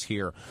 minutes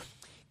here.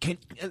 Can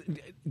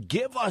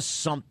give us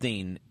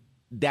something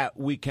that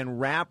we can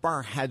wrap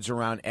our heads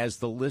around as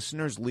the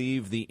listeners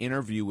leave the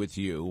interview with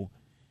you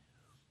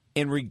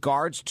in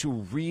regards to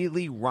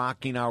really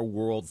rocking our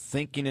world,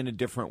 thinking in a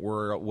different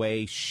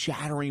way,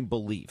 shattering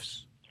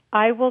beliefs.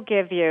 I will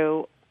give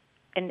you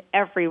and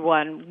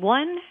everyone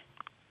one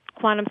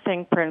quantum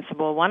think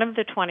principle, one of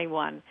the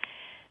 21.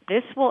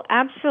 This will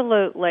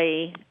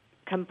absolutely,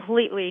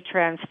 completely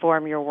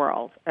transform your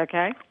world,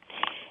 okay?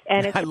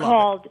 And it's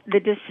called,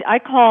 I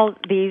call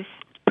these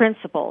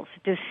principles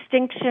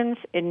distinctions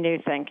in new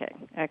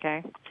thinking,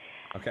 okay?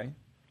 Okay.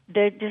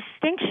 The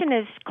distinction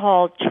is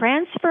called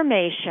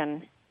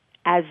transformation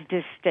as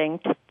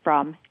distinct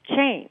from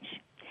change.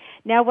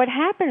 Now, what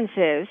happens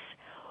is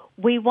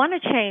we want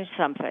to change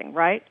something,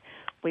 right?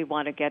 We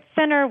want to get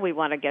thinner, we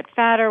want to get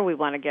fatter, we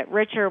want to get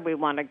richer, we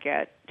want to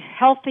get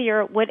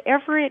healthier,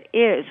 whatever it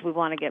is, we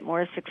want to get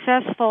more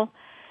successful,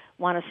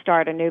 want to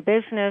start a new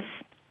business.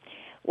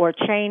 or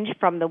change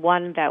from the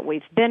one that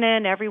we've been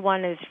in.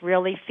 Everyone is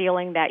really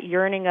feeling that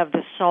yearning of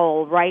the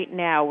soul right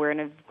now. We're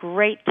in a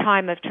great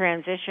time of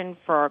transition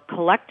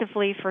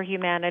collectively for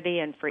humanity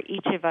and for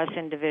each of us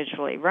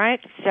individually,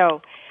 right?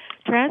 So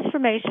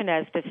transformation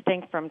as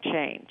distinct from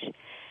change.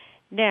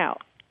 Now,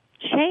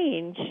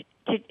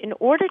 in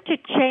order to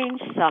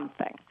change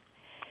something,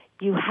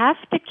 you have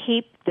to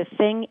keep the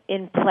thing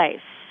in place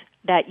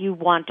that you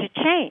want to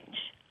change.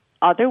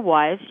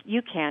 Otherwise,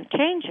 you can't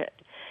change it.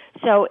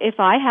 So if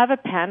I have a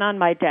pen on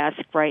my desk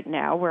right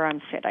now where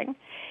I'm sitting,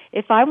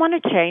 if I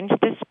want to change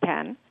this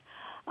pen,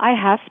 I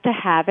have to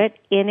have it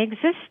in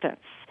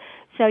existence.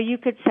 So you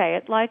could say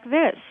it like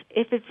this.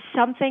 If it's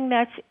something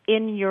that's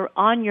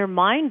on your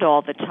mind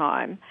all the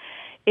time,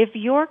 if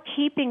you're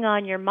keeping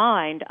on your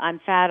mind, I'm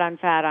fat,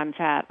 I've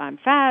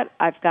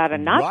got to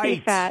not be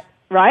fat,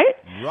 right?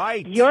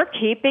 Right. You're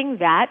keeping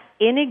that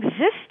in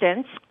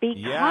existence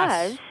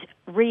because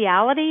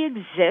reality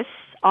exists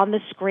on the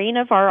screen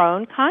of our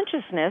own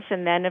consciousness,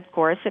 and then, of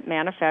course, it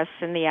manifests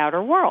in the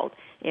outer world,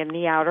 in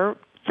the outer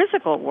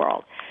physical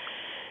world.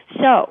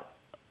 So,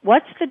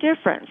 what's the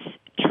difference?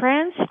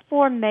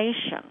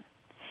 Transformation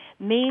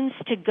means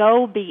to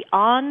go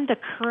beyond the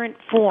current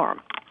form.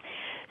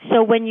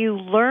 So when you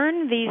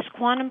learn these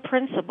quantum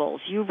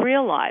principles, you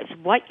realize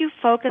what you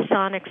focus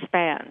on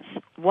expands.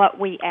 What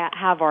we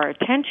have our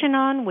attention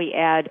on, we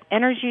add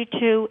energy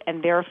to,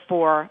 and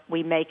therefore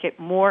we make it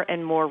more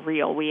and more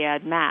real. We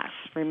add mass.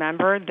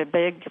 Remember the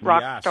big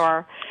rock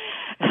star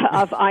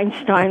of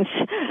Einstein's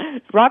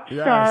rock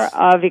star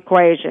of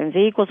equations,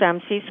 E equals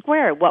mc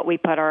squared. What we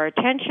put our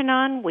attention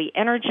on, we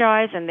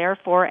energize and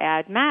therefore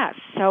add mass.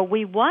 So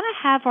we want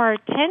to have our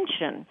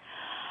attention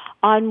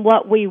on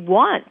what we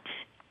want,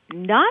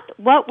 not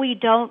what we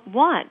don't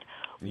want.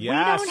 We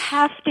don't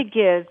have to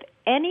give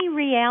any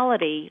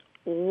reality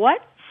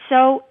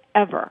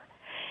whatsoever.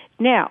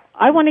 Now,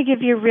 I want to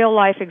give you a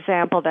real-life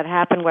example that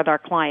happened with our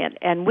client.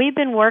 And we've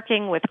been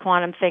working with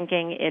quantum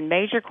thinking in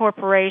major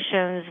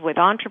corporations, with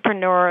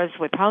entrepreneurs,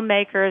 with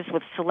homemakers,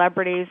 with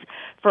celebrities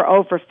for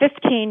over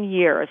 15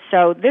 years.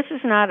 So this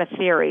is not a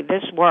theory.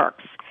 This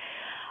works.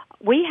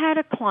 We had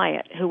a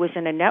client who was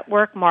in a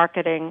network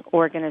marketing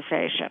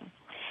organization.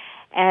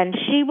 And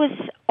she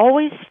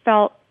always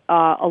felt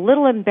a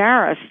little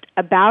embarrassed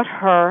about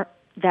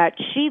that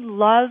she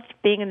loved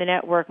being in the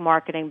network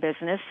marketing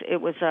business. It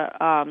was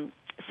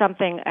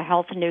a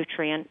health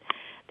nutrient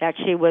that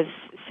she was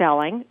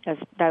selling.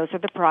 Those are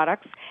the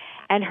products.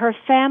 And her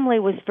family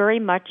was very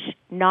much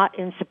not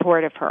in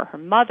support of her. Her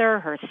mother,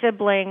 her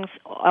siblings,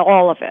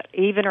 all of it,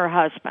 even her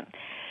husband.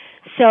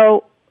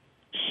 So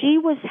she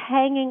was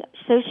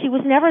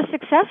never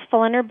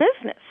successful in her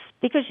business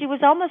because she was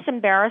almost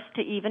embarrassed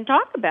to even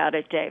talk about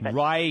it, David.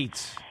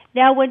 Right.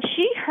 Now, when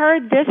she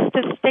heard this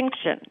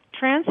distinction,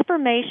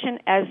 transformation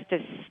as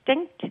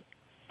distinct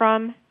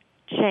from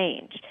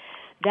change,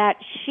 that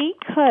she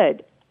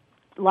could,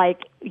 like,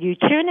 you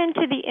tune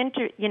into the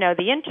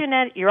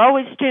internet, you're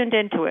always tuned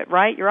into it,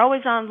 right? You're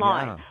always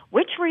online. Yeah.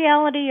 Which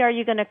reality are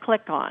you going to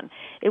click on?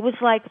 It was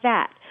like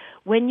that.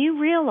 When you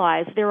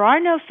realize there are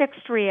no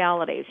fixed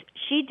realities,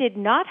 she did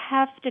not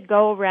have to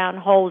go around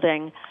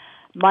holding,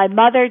 my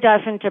mother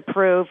doesn't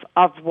approve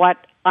of what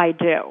I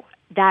do.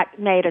 That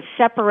made a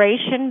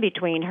separation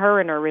between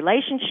her and her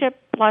relationship,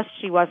 plus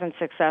she wasn't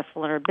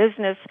successful in her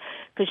business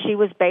because she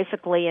was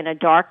basically in a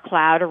dark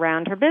cloud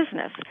around her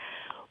business.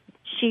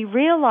 She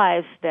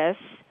realized this.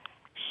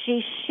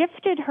 She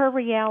shifted her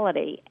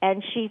reality,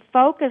 and she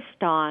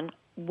focused on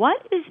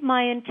what is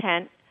my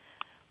intent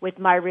with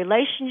my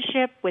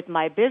relationship, with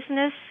my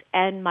business,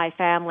 and my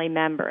family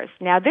members.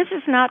 Now, this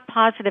is not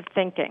positive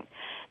thinking.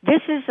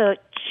 This is a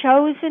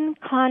chosen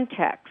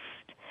context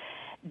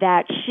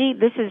that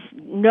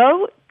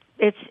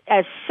it's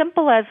as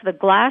simple as the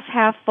glass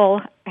half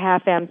full,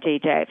 half empty,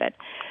 David.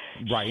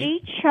 Right.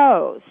 She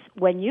chose,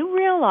 when you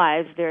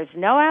realize there's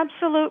no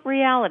absolute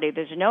reality,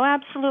 there's no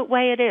absolute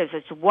way it is,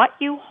 it's what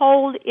you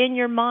hold in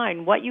your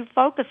mind, what you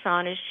focus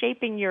on is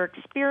shaping your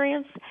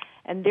experience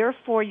and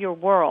therefore your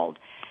world.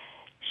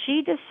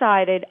 She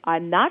decided,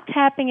 I'm not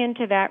tapping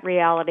into that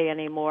reality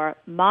anymore.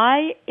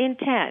 My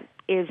intent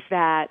is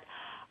that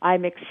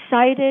I'm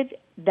excited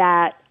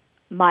that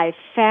my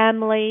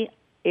family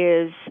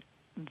is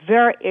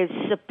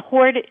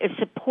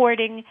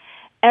supporting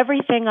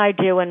everything I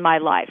do in my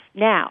life.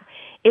 Now,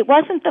 it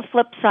wasn't the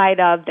flip side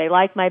of they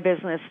like my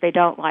business, they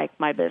don't like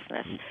my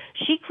business.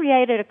 She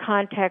created a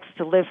context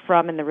to live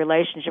from in the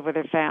relationship with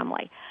her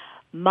family.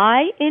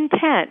 My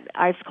intent,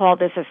 I call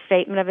this a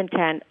statement of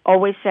intent,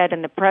 always said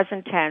in the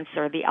present tense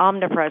or the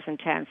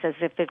omnipresent tense, as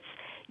if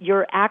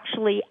you're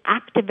actually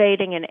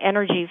activating an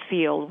energy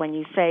field when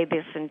you say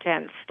this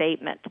intent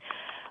statement.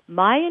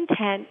 My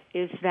intent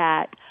is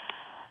that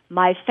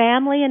my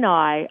family and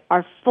I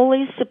are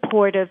fully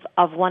supportive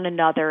of one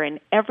another in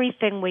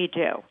everything we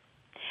do.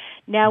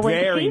 Now,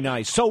 Very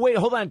nice. So wait,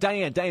 hold on,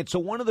 Diane. So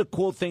one of the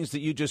cool things that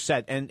you just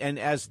said, and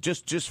as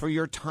just for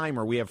your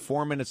timer, we have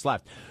 4 minutes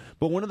left.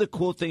 But one of the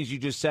cool things you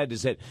just said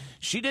is that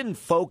she didn't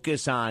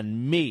focus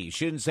on me.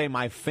 She didn't say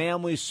my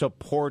family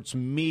supports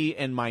me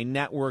and my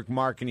network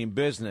marketing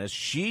business.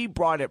 She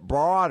brought it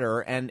broader,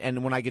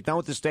 and when I get done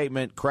with the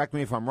statement, correct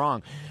me if I'm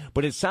wrong,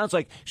 but it sounds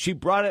like she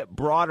brought it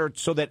broader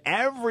so that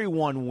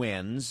everyone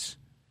wins.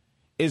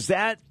 Is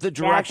that the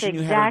direction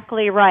you had? That's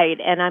exactly right,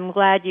 and I'm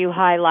glad you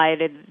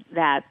highlighted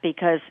that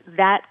because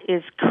that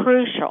is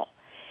crucial.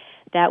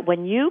 That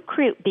when you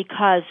create,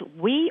 because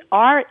we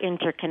are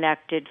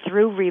interconnected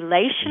through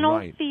relational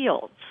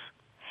fields.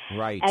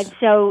 Right. And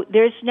so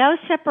there's no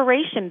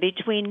separation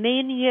between me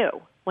and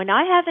you. When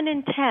I have an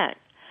intent,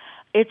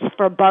 it's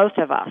for both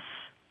of us.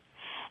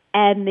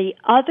 And the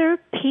other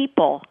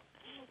people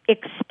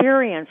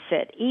experience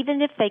it,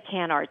 even if they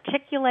can't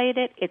articulate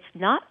it. It's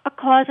not a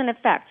cause and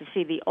effect. You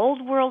see, the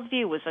old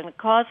worldview was a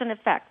cause and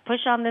effect.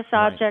 Push on this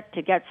object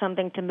to get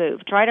something to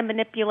move. Try to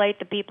manipulate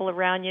the people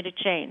around you to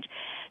change.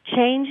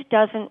 Change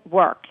doesn't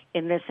work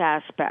in this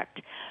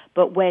aspect.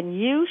 But when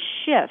you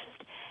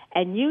shift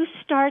and you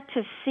start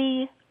to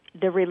see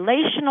the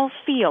relational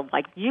field,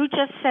 like you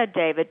just said,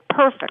 David,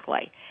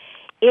 perfectly,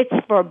 it's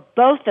for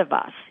both of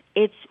us.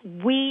 It's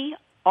we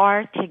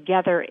are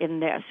together in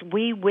this.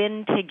 We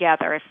win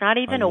together. It's not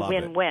even a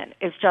win-win.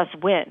 It's just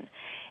win.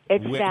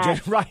 It's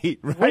that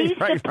we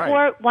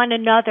support one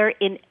another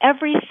in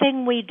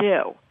everything we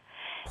do.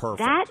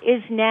 Perfect. That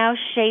is now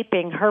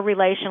shaping her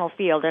relational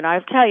field. And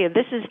I'll tell you,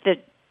 this is the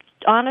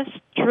honest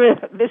truth.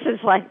 This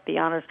is like the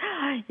honest,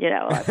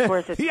 of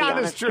course it's the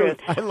honest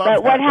truth. I love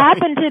but what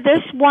happened to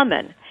this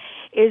woman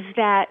is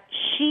that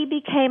she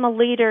became a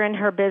leader in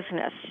her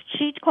business.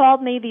 She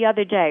called me the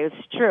other day,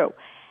 it's true,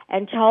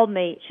 and told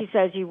me, she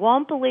says, you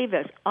won't believe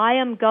this, I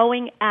am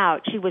going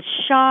out. She was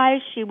shy,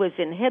 she was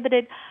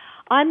inhibited.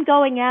 I'm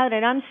going out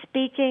and I'm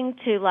speaking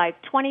to like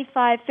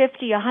 25,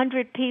 50,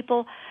 100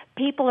 people.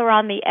 People are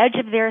on the edge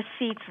of their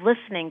seats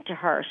listening to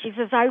her. She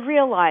says, I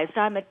realized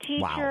I'm a teacher.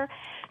 Wow.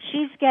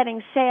 She's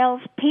getting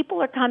sales.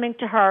 People are coming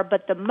to her.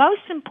 But the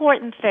most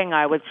important thing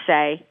I would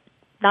say,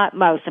 not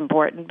most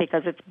important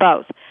because it's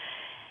both,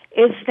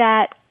 is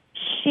that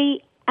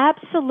she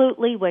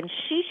absolutely, when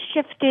she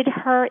shifted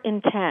her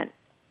intent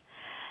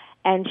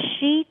and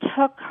she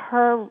took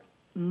her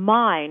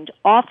mind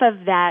off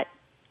of that,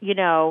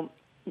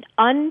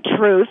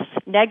 untruth,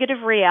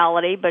 negative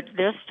reality, but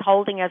just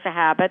holding as a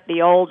habit,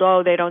 the old,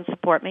 they don't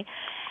support me.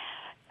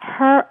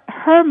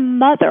 Her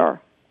mother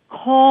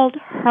called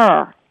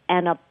her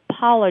and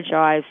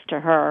apologized to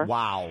her.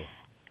 Wow.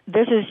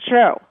 This is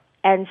true.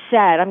 And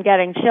said, I'm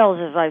getting chills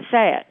as I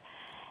say it,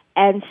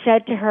 and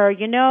said to her,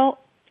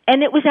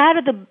 and it was out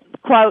of the,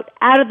 quote,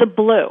 out of the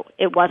blue.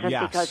 It wasn't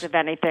because of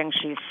anything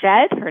she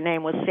said. Her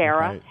name was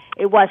Sarah. Right.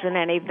 It wasn't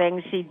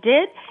anything she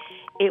did.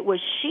 It was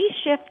she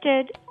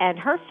shifted and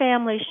her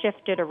family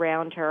shifted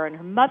around her, and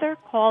her mother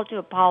called to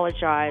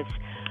apologize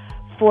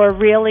for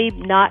really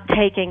not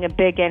taking a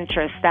big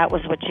interest. That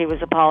was what she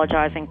was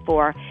apologizing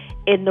for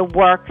in the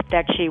work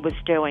that she was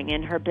doing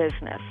in her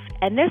business.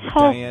 And this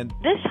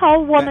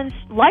whole woman's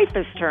life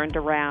is turned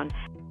around.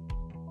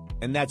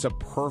 And that's a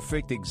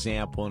perfect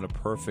example and a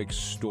perfect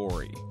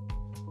story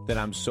that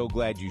I'm so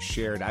glad you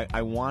shared.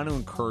 I want to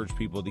encourage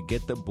people to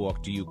get the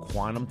book, Do You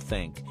Quantum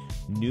Think?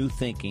 New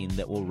Thinking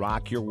That Will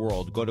Rock Your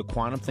World. Go to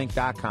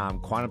quantumthink.com,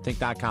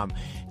 quantumthink.com.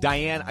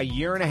 Diane, a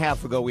year and a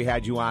half ago we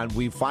had you on.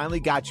 We finally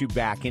got you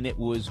back, and it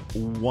was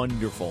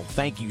wonderful.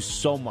 Thank you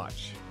so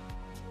much.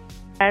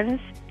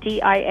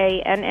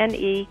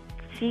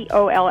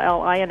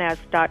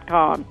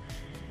 DianneCollins.com.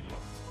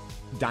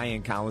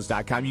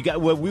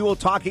 DianeCollins.com. We will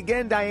talk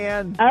again,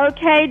 Diane.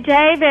 Okay,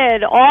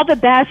 David. All the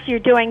best. You're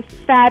doing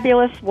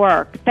fabulous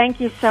work. Thank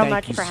you so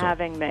much for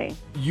having me.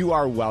 You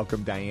are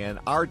welcome, Diane.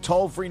 Our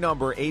toll-free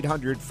number,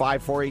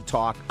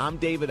 800-548-TALK. I'm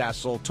David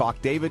Essel,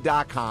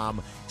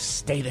 TalkDavid.com.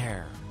 Stay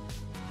there.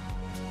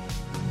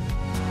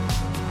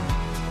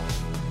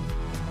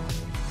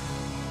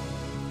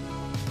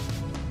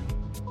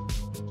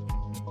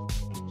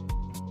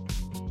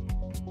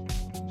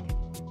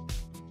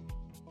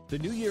 The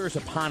new year is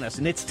upon us,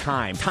 and it's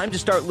time. Time to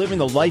start living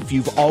the life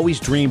you've always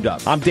dreamed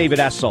of. I'm David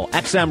Essel,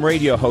 XM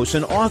radio host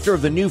and author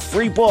of the new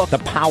free book, The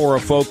Power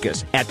of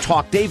Focus, at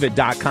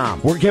TalkDavid.com.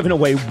 We're giving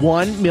away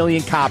 1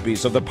 million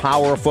copies of The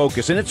Power of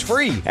Focus, and it's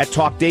free at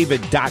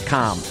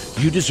TalkDavid.com.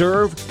 You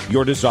deserve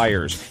your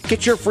desires.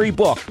 Get your free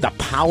book, The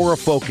Power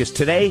of Focus,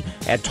 today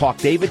at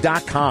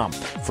TalkDavid.com.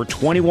 For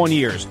 21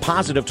 years,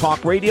 Positive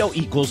Talk Radio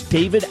equals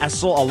David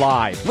Essel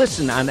Alive.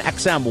 Listen on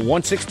XM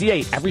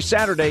 168 every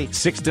Saturday,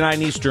 6 to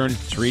 9 Eastern,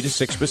 3 to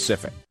 6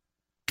 Pacific.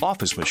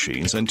 Office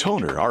machines and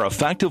toner are a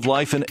fact of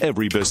life in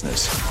every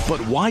business. But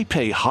why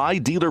pay high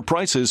dealer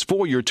prices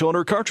for your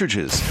toner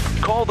cartridges?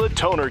 Call the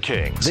Toner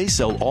Kings. They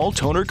sell all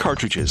toner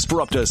cartridges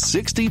for up to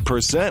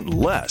 60%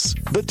 less.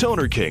 The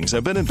Toner Kings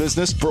have been in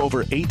business for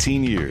over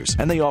 18 years,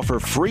 and they offer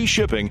free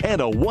shipping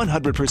and a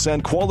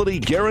 100% quality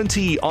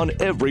guarantee on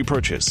every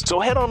purchase. So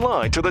head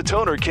online to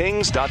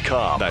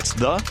thetonerkings.com. That's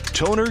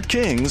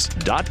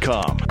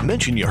thetonerkings.com.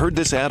 Mention you heard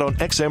this ad on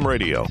XM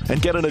Radio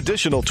and get an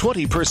additional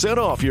 20%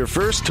 off your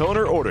first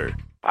toner order.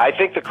 I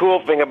think the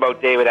cool thing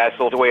about David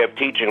Essel's way of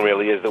teaching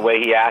really is the way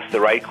he asked the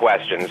right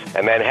questions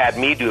and then had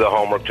me do the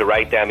homework to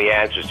write down the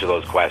answers to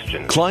those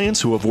questions.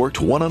 Clients who have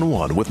worked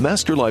one-on-one with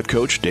Master Life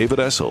Coach David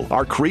Essel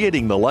are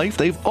creating the life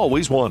they've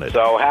always wanted.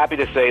 So happy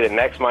to say that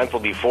next month will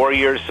be 4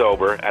 years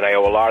sober, and I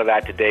owe a lot of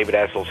that to David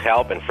Essel's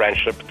help and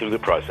friendship through the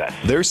process.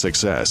 Their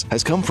success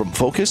has come from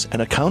focus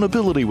and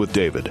accountability with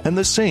David, and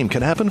the same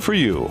can happen for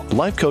you.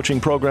 Life coaching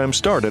programs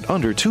start at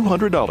under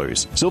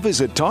 $200, so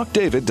visit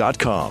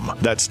TalkDavid.com.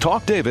 That's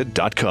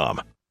TalkDavid.com.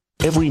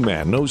 Every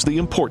man knows the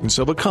importance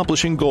of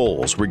accomplishing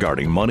goals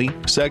regarding money,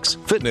 sex,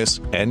 fitness,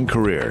 and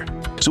career.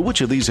 So which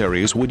of these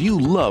areas would you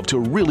love to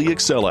really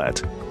excel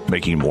at?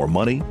 Making more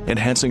money,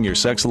 enhancing your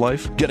sex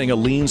life, getting a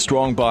lean,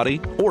 strong body,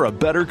 or a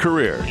better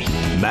career?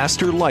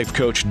 Master Life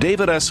Coach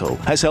David Essel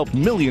has helped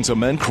millions of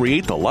men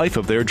create the life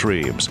of their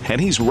dreams, and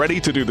he's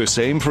ready to do the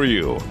same for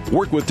you.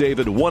 Work with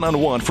David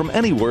one-on-one from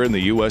anywhere in the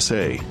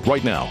USA.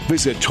 Right now,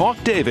 visit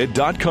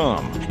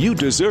TalkDavid.com. You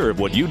deserve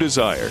what you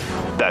desire.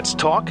 That's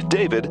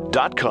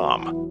TalkDavid.com.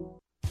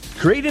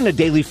 Creating a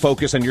daily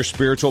focus on your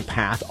spiritual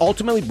path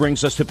ultimately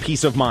brings us to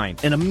peace of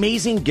mind, an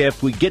amazing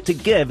gift we get to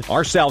give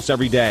ourselves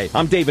every day.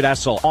 I'm David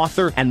Essel,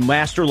 author and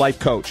master life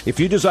coach. If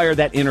you desire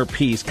that inner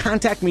peace,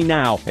 contact me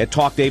now at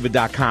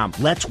TalkDavid.com.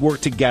 Let's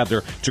work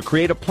together to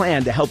create a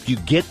plan to help you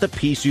get the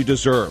peace you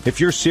deserve. If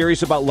you're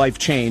serious about life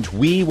change,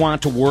 we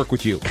want to work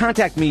with you.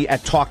 Contact me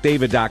at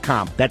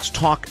TalkDavid.com. That's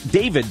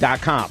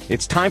TalkDavid.com.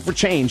 It's time for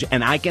change,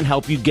 and I can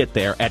help you get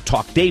there at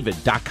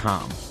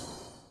TalkDavid.com.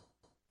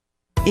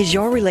 Is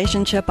your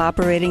relationship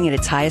operating at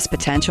its highest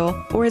potential,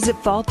 or is it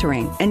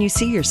faltering and you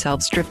see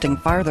yourselves drifting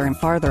farther and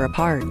farther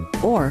apart?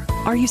 Or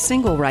are you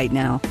single right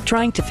now,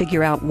 trying to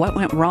figure out what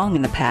went wrong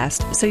in the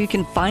past so you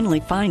can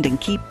finally find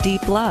and keep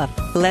deep love?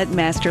 Let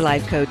Master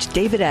Life Coach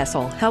David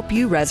Essel help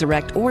you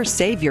resurrect or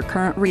save your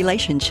current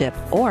relationship,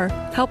 or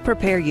help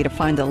prepare you to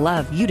find the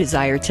love you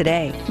desire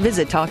today.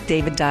 Visit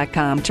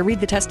TalkDavid.com to read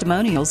the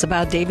testimonials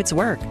about David's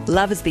work.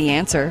 Love is the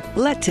answer.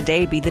 Let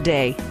today be the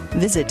day.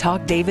 Visit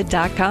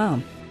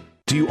TalkDavid.com.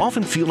 Do you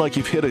often feel like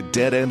you've hit a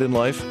dead end in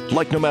life?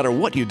 Like no matter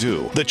what you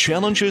do, the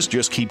challenges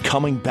just keep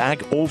coming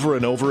back over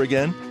and over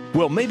again?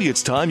 Well, maybe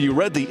it's time you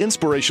read the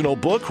inspirational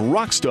book,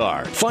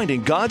 Rockstar,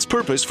 Finding God's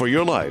Purpose for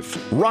Your Life.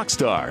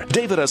 Rockstar,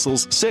 David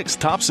Essel's 6th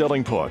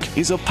top-selling book,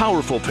 is a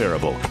powerful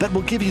parable that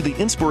will give you the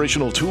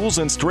inspirational tools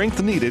and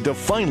strength needed to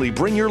finally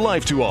bring your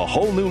life to a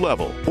whole new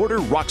level. Order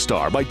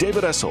Rockstar by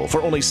David Essel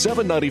for only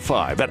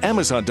 $7.95 at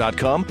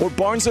Amazon.com or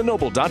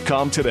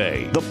BarnesandNoble.com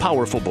today. The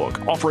powerful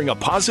book, offering a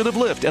positive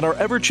lift in our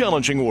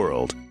ever-challenging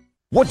world.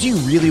 What do you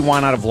really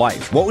want out of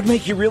life? What would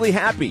make you really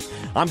happy?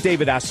 I'm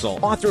David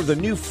Essel, author of the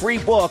new free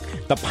book,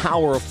 The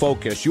Power of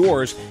Focus,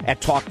 yours at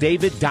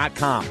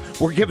TalkDavid.com.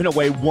 We're giving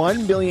away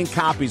 1 million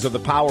copies of The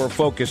Power of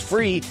Focus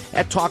free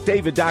at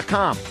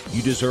TalkDavid.com.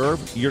 You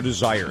deserve your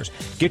desires.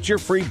 Get your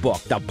free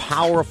book, The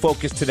Power of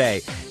Focus,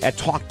 today at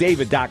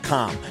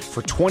TalkDavid.com.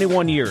 For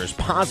 21 years,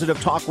 Positive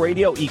Talk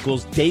Radio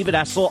equals David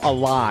Essel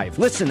alive.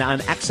 Listen on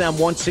XM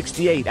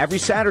 168 every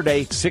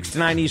Saturday, 6 to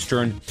 9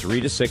 Eastern,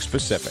 3 to 6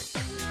 Pacific.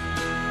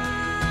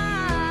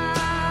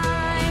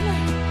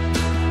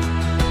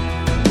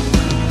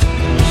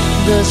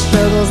 The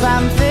struggles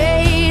I'm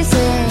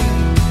facing,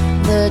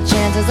 the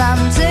chances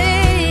I'm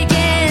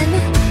taking,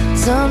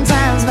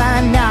 sometimes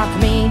might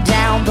knock me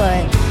down,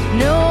 but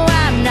no,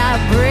 I'm not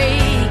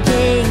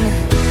breaking.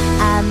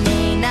 I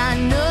may not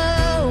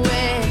know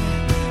it,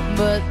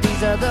 but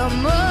these are the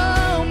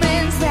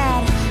moments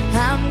that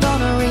I'm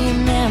gonna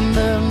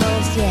remember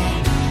most.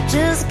 Yeah,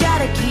 just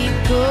gotta keep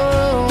going.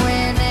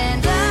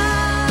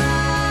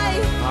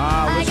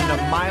 And listen to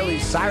Miley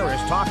Cyrus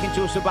talking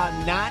to us about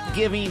not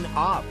giving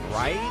up,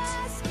 right?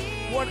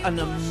 What an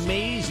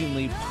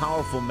amazingly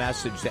powerful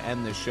message to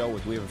end this show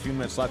with. We have a few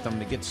minutes left. I'm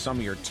going to get some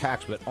of your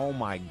texts, but oh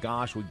my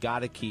gosh, we got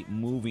to keep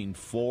moving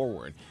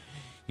forward.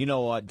 You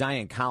know,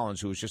 Diane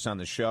Collins, who was just on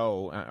the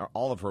show,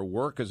 all of her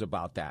work is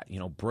about that. You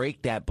know,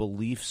 break that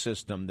belief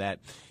system that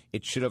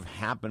it should have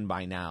happened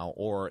by now,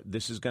 or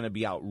this is going to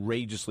be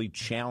outrageously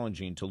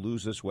challenging to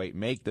lose this weight,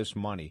 make this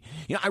money.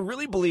 You know, I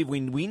really believe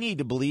we need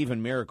to believe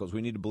in miracles.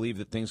 We need to believe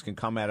that things can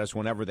come at us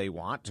whenever they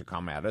want to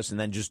come at us, and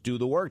then just do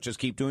the work. Just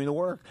keep doing the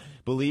work.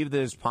 Believe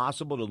that it's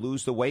possible to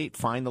lose the weight,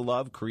 find the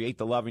love, create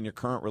the love in your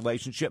current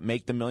relationship,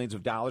 make the millions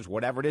of dollars,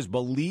 whatever it is.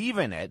 Believe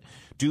in it,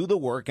 do the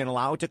work, and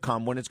allow it to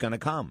come when it's going to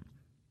come.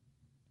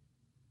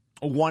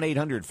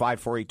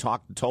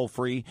 1-800-548-TALK, toll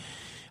free.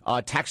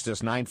 Text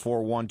us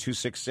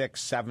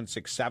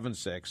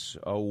 941-266-7676.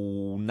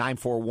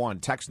 941,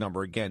 text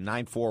number again,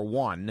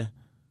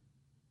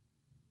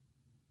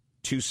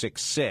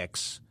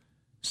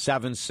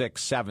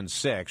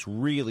 941-266-7676.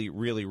 Really,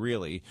 really,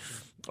 really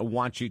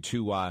want you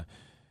to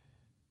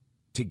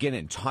get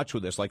in touch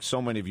with us like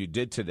so many of you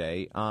did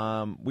today.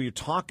 We were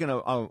talking,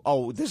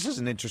 this is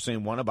an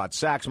interesting one about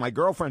sex. My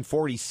girlfriend,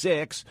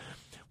 46,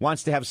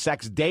 wants to have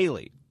sex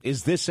daily.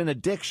 Is this an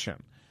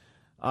addiction?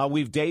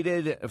 We've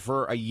dated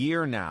for a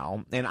year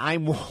now, and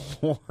I'm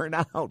worn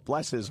out,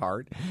 bless his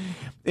heart.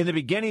 In the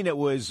beginning, it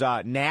was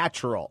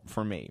natural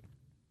for me.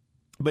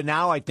 But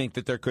now I think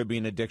that there could be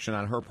an addiction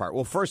on her part.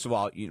 Well, first of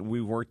all, we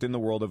worked in the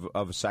world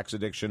of sex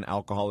addiction,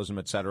 alcoholism,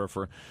 et cetera,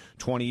 for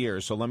 20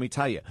 years. So let me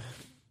tell you,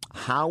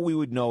 how we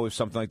would know if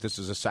something like this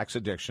is a sex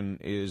addiction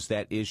is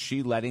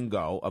she letting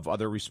go of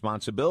other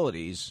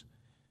responsibilities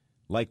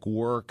like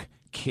work,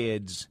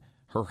 kids,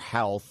 her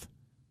health,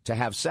 to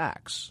have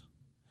sex?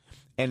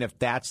 And if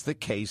that's the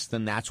case,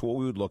 then that's what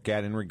we would look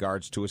at in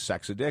regards to a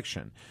sex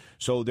addiction.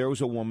 So there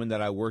was a woman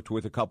that I worked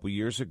with a couple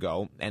years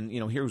ago, and,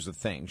 here's the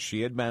thing.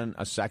 She had been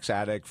a sex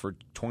addict for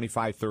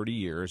 25, 30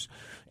 years,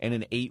 and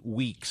in 8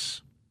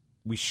 weeks,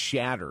 we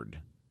shattered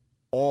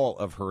all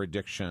of her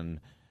addiction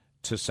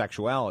to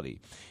sexuality.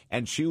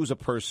 And she was a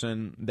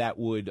person that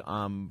would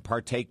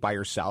partake by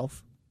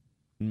herself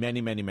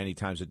many, many, many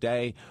times a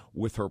day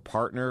with her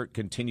partner,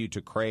 continued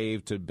to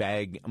crave, to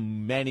beg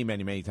many,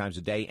 many, many times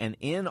a day. And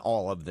in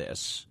all of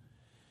this,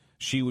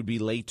 she would be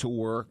late to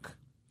work.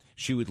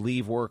 She would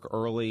leave work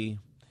early.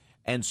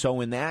 And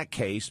so in that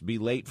case, be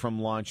late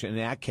from lunch. In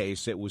that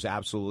case, it was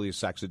absolutely a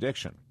sex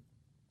addiction.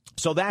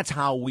 So that's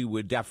how we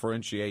would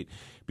differentiate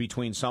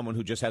between someone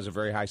who just has a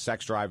very high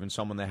sex drive and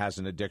someone that has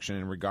an addiction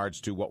in regards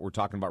to what we're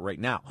talking about right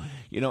now.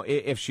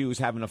 If she was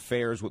having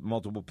affairs with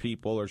multiple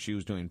people or she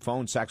was doing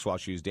phone sex while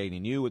she was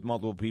dating you with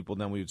multiple people,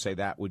 then we would say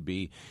that would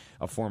be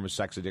a form of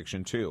sex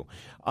addiction too.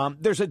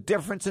 There's a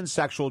difference in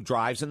sexual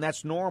drives, and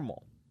that's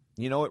normal.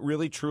 It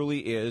really, truly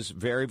is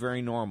very,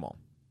 very normal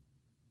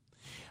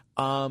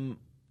to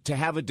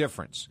have a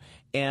difference.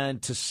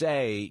 And to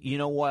say, you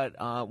know what,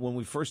 when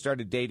we first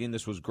started dating,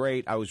 this was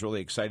great. I was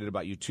really excited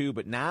about you too.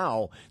 But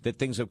now that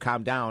things have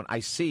calmed down,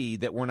 I see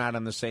that we're not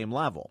on the same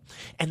level.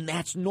 And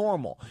that's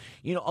normal.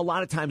 A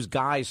lot of times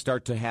guys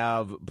start to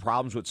have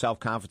problems with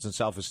self-confidence and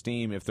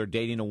self-esteem if they're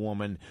dating a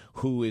woman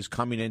who is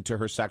coming into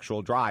her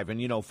sexual drive.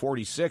 And,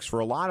 46 for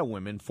a lot of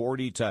women,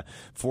 40 to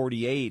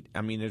 48,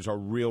 there's a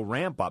real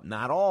ramp up.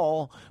 Not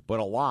all, but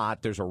a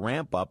lot. There's a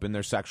ramp up in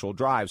their sexual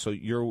drive. So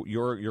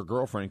your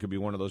girlfriend could be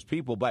one of those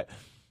people. But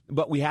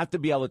we have to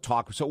be able to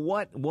talk. So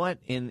what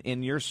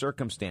in your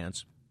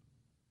circumstance,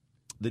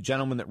 the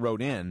gentleman that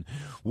wrote in,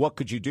 what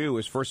could you do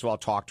is, first of all,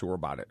 talk to her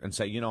about it and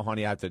say,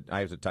 honey, I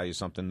have to tell you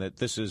something, that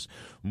this is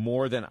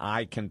more than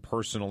I can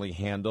personally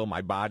handle.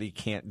 My body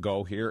can't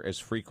go here as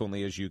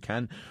frequently as you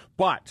can.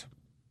 But,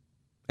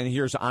 and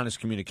here's honest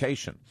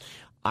communication,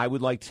 I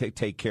would like to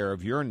take care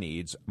of your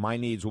needs. My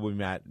needs will be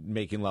met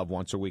making love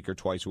once a week or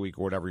twice a week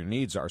or whatever your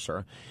needs are,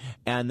 sir.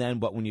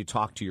 But when you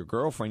talk to your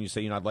girlfriend, you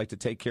say, I'd like to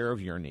take care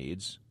of your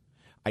needs.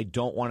 I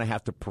don't want to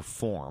have to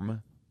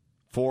perform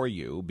for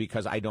you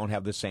because I don't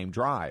have the same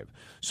drive.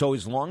 So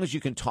as long as you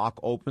can talk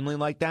openly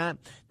like that,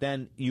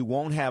 then you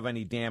won't have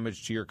any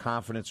damage to your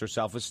confidence or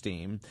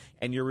self-esteem,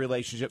 and your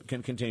relationship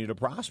can continue to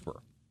prosper.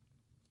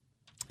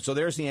 So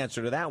there's the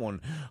answer to that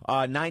one.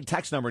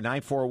 Text number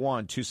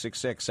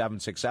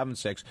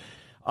 941-266-7676.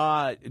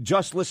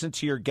 Just listen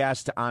to your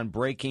guest on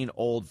breaking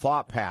old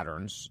thought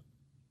patterns.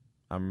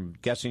 I'm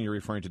guessing you're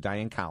referring to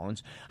Diane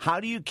Collins. How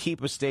do you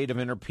keep a state of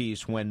inner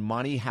peace when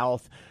money,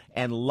 health,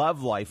 and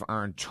love life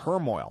are in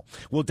turmoil?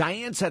 Well,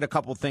 Diane said a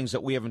couple things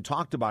that we haven't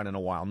talked about in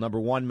a while. Number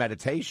one,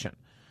 meditation.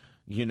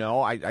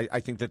 I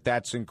think that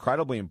that's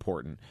incredibly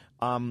important.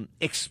 You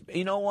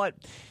know what?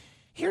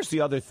 Here's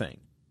the other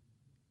thing.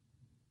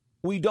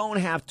 We don't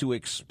have to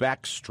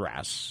expect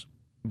stress,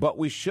 but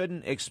we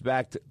shouldn't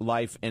expect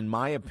life, in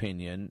my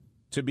opinion,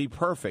 to be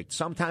perfect.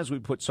 Sometimes we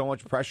put so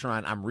much pressure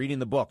on. I'm reading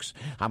the books.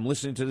 I'm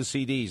listening to the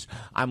CDs.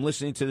 I'm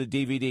listening to the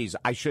DVDs.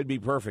 I should be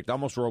perfect,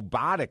 almost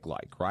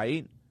robotic-like,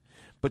 right?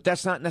 But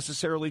that's not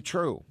necessarily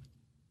true.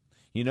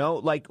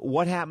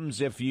 What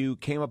happens if you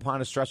came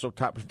upon a stressful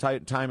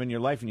time in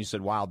your life and you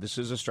said, wow, this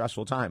is a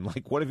stressful time?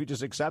 What if you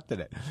just accepted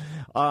it?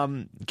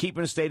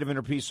 Keeping a state of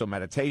inner peace, so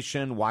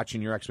meditation,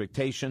 watching your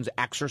expectations,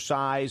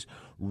 exercise,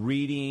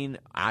 reading.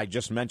 I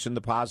just mentioned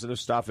the positive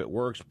stuff. It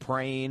works.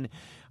 Praying.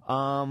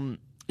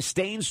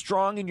 Staying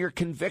strong in your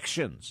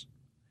convictions.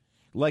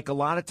 A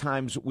lot of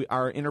times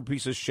our inner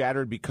peace is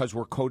shattered because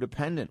we're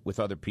codependent with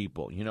other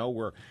people.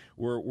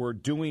 We're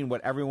doing what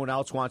everyone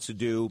else wants to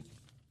do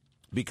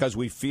because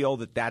we feel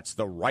that that's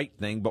the right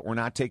thing, but we're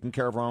not taking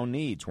care of our own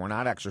needs. We're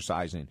not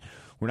exercising.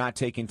 We're not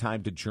taking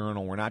time to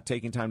journal. We're not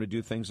taking time to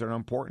do things that are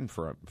important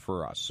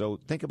for us. So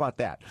think about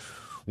that.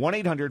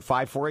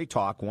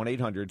 1-800-548-TALK,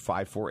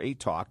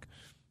 1-800-548-TALK.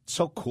 It's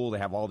so cool to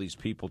have all these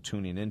people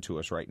tuning into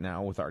us right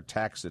now with our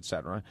texts,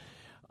 etc.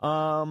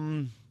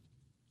 We'll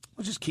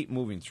just keep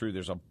moving through.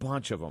 There's a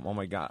bunch of them. Oh,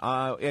 my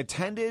God.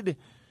 Attended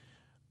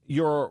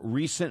your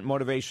recent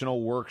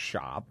motivational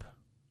workshop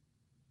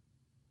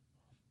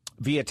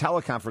via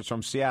teleconference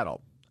from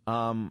Seattle.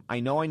 I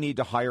know I need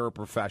to hire a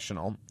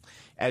professional,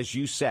 as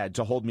you said,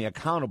 to hold me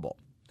accountable.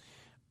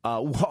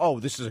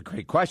 This is a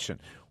great question.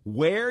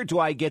 Where do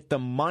I get the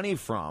money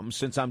from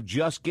since I'm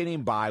just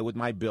getting by with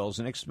my bills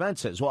and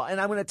expenses? Well,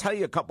 and I'm going to tell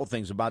you a couple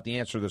things about the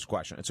answer to this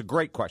question. It's a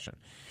great question.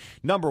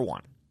 Number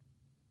one,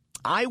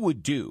 I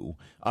would do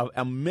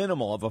a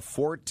minimal of a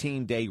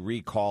 14-day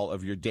recall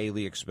of your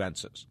daily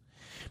expenses.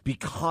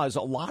 because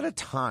a lot of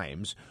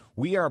times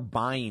we are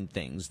buying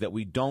things that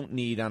we don't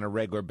need on a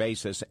regular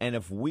basis. And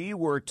if we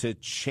were to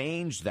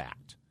change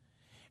that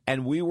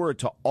and we were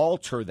to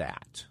alter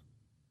that,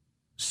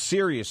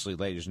 seriously,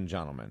 ladies and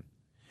gentlemen,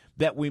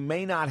 that we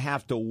may not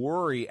have to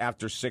worry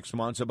after 6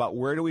 months about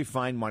where do we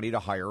find money to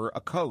hire a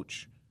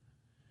coach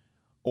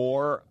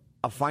or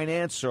a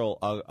financial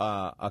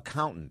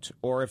accountant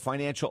or a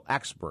financial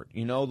expert.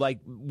 You know, like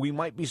we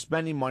might be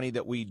spending money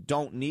that we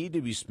don't need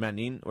to be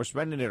spending or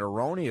spending it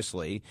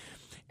erroneously.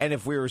 And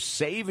if we were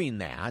saving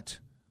that,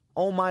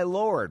 oh my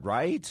Lord,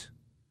 right?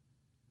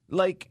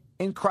 Like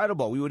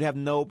incredible. We would have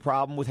no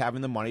problem with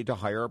having the money to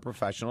hire a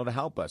professional to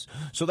help us.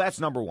 So that's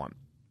number one.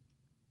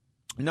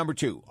 Number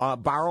two,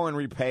 borrow and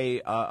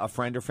repay a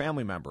friend or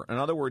family member. In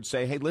other words,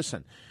 say, hey,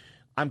 listen,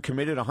 I'm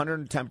committed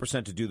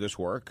 110% to do this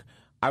work.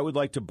 I would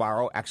like to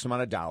borrow X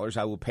amount of dollars.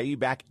 I will pay you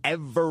back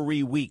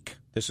every week.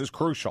 This is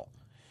crucial.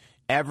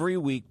 Every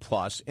week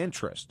plus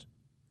interest.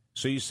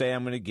 So you say,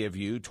 I'm going to give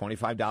you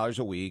 $25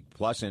 a week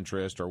plus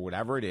interest or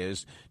whatever it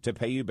is to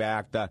pay you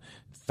back the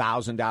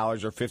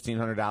 $1,000 or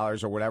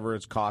 $1,500 or whatever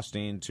it's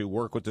costing to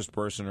work with this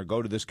person or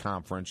go to this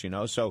conference, you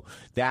know. So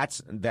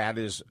that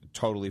is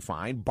totally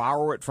fine.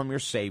 Borrow it from your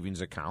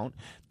savings account.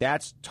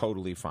 That's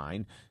totally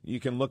fine. You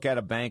can look at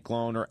a bank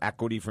loan or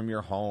equity from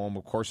your home.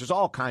 Of course, there's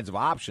all kinds of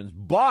options.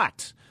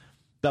 But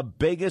the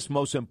biggest,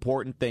 most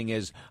important thing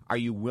is, are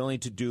you willing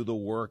to do the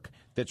work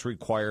that's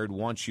required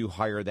once you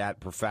hire that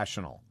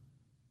professional?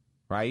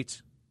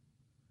 Right?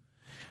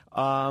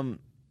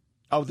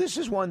 This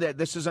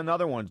is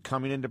another one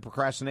coming into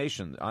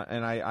procrastination.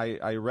 And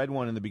I read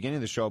one in the beginning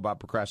of the show about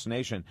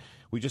procrastination.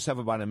 We just have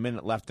about a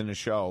minute left in the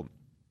show.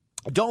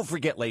 Don't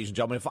forget, ladies and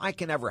gentlemen, if I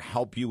can ever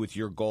help you with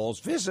your goals,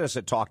 visit us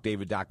at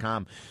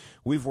TalkDavid.com.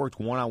 We've worked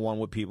one-on-one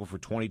with people for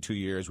 22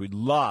 years. We'd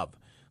love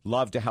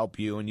to help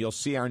you. And you'll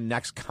see our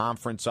next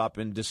conference up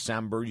in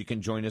December. You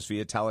can join us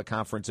via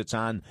teleconference. It's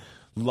on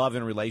love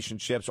and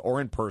relationships or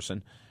in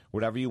person.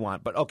 Whatever you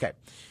want. But okay,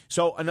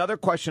 so another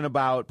question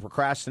about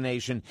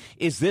procrastination.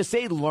 Is this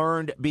a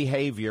learned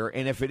behavior?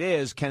 And if it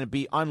is, can it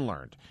be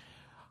unlearned?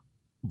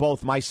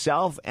 Both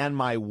myself and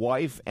my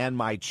wife and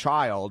my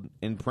child,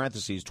 in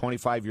parentheses,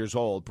 25 years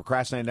old,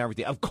 procrastinating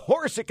everything. Of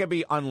course it can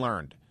be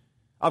unlearned.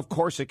 Of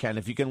course it can.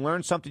 If you can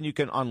learn something, you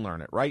can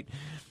unlearn it, right?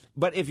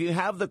 But if you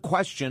have the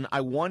question,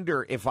 I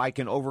wonder if I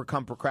can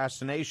overcome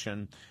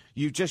procrastination,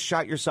 you just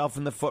shot yourself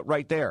in the foot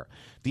right there.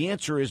 The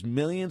answer is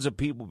millions of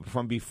people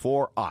from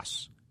before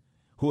us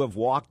who have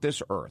walked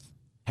this earth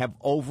have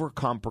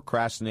overcome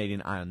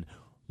procrastinating on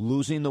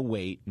losing the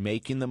weight,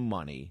 making the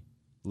money,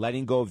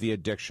 letting go of the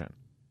addiction.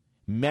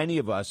 Many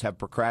of us have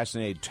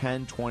procrastinated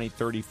 10, 20,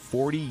 30,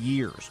 40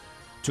 years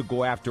to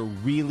go after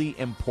really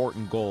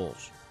important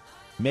goals.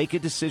 Make a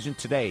decision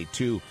today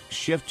to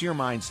shift your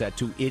mindset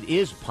to it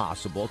is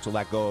possible to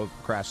let go of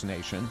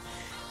procrastination,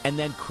 and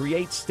then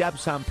create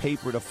steps on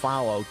paper to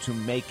follow to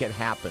make it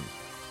happen.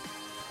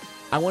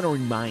 I want to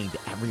remind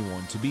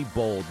everyone to be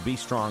bold, be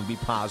strong, be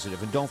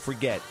positive. And don't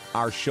forget,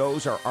 our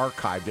shows are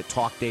archived at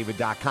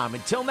TalkDavid.com.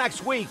 Until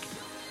next week,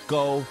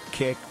 go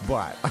kick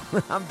butt.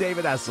 I'm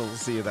David Essel.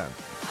 See you then.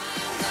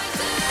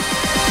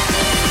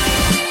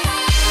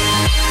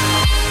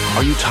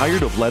 Are you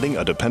tired of letting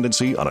a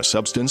dependency on a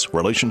substance,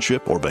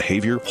 relationship, or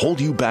behavior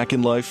hold you back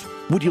in life?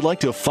 Would you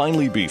like to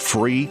finally be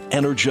free,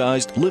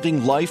 energized,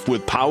 living life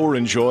with power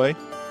and joy?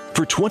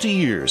 For 20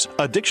 years,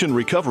 addiction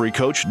recovery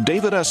coach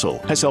David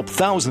Essel has helped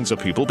thousands of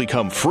people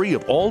become free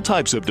of all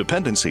types of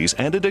dependencies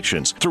and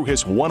addictions through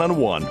his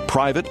one-on-one,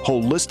 private,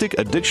 holistic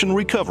addiction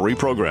recovery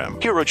program.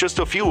 Here are just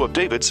a few of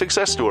David's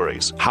success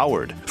stories.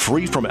 Howard,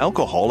 free from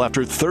alcohol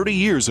after 30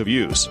 years of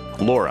use.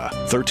 Laura,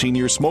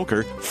 13-year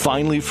smoker,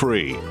 finally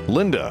free.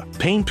 Linda,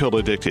 pain pill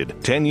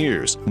addicted, 10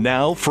 years,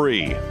 now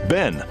free.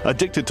 Ben,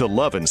 addicted to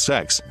love and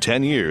sex,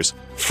 10 years,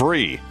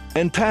 free.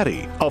 And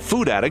Patty, a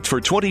food addict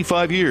for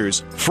 25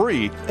 years,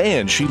 free,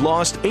 and she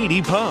lost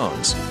 80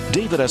 pounds.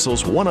 David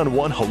Essel's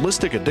one-on-one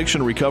holistic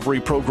addiction recovery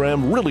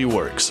program really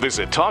works.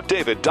 Visit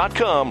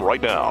TalkDavid.com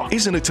right now.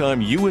 Isn't it time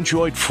you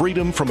enjoyed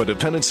freedom from a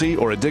dependency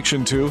or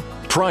addiction too?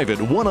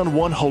 Private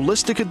one-on-one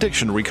holistic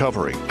addiction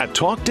recovery at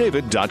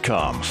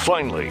TalkDavid.com.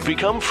 Finally,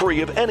 become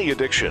free of any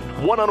addiction.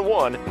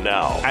 One-on-one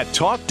now at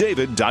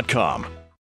TalkDavid.com.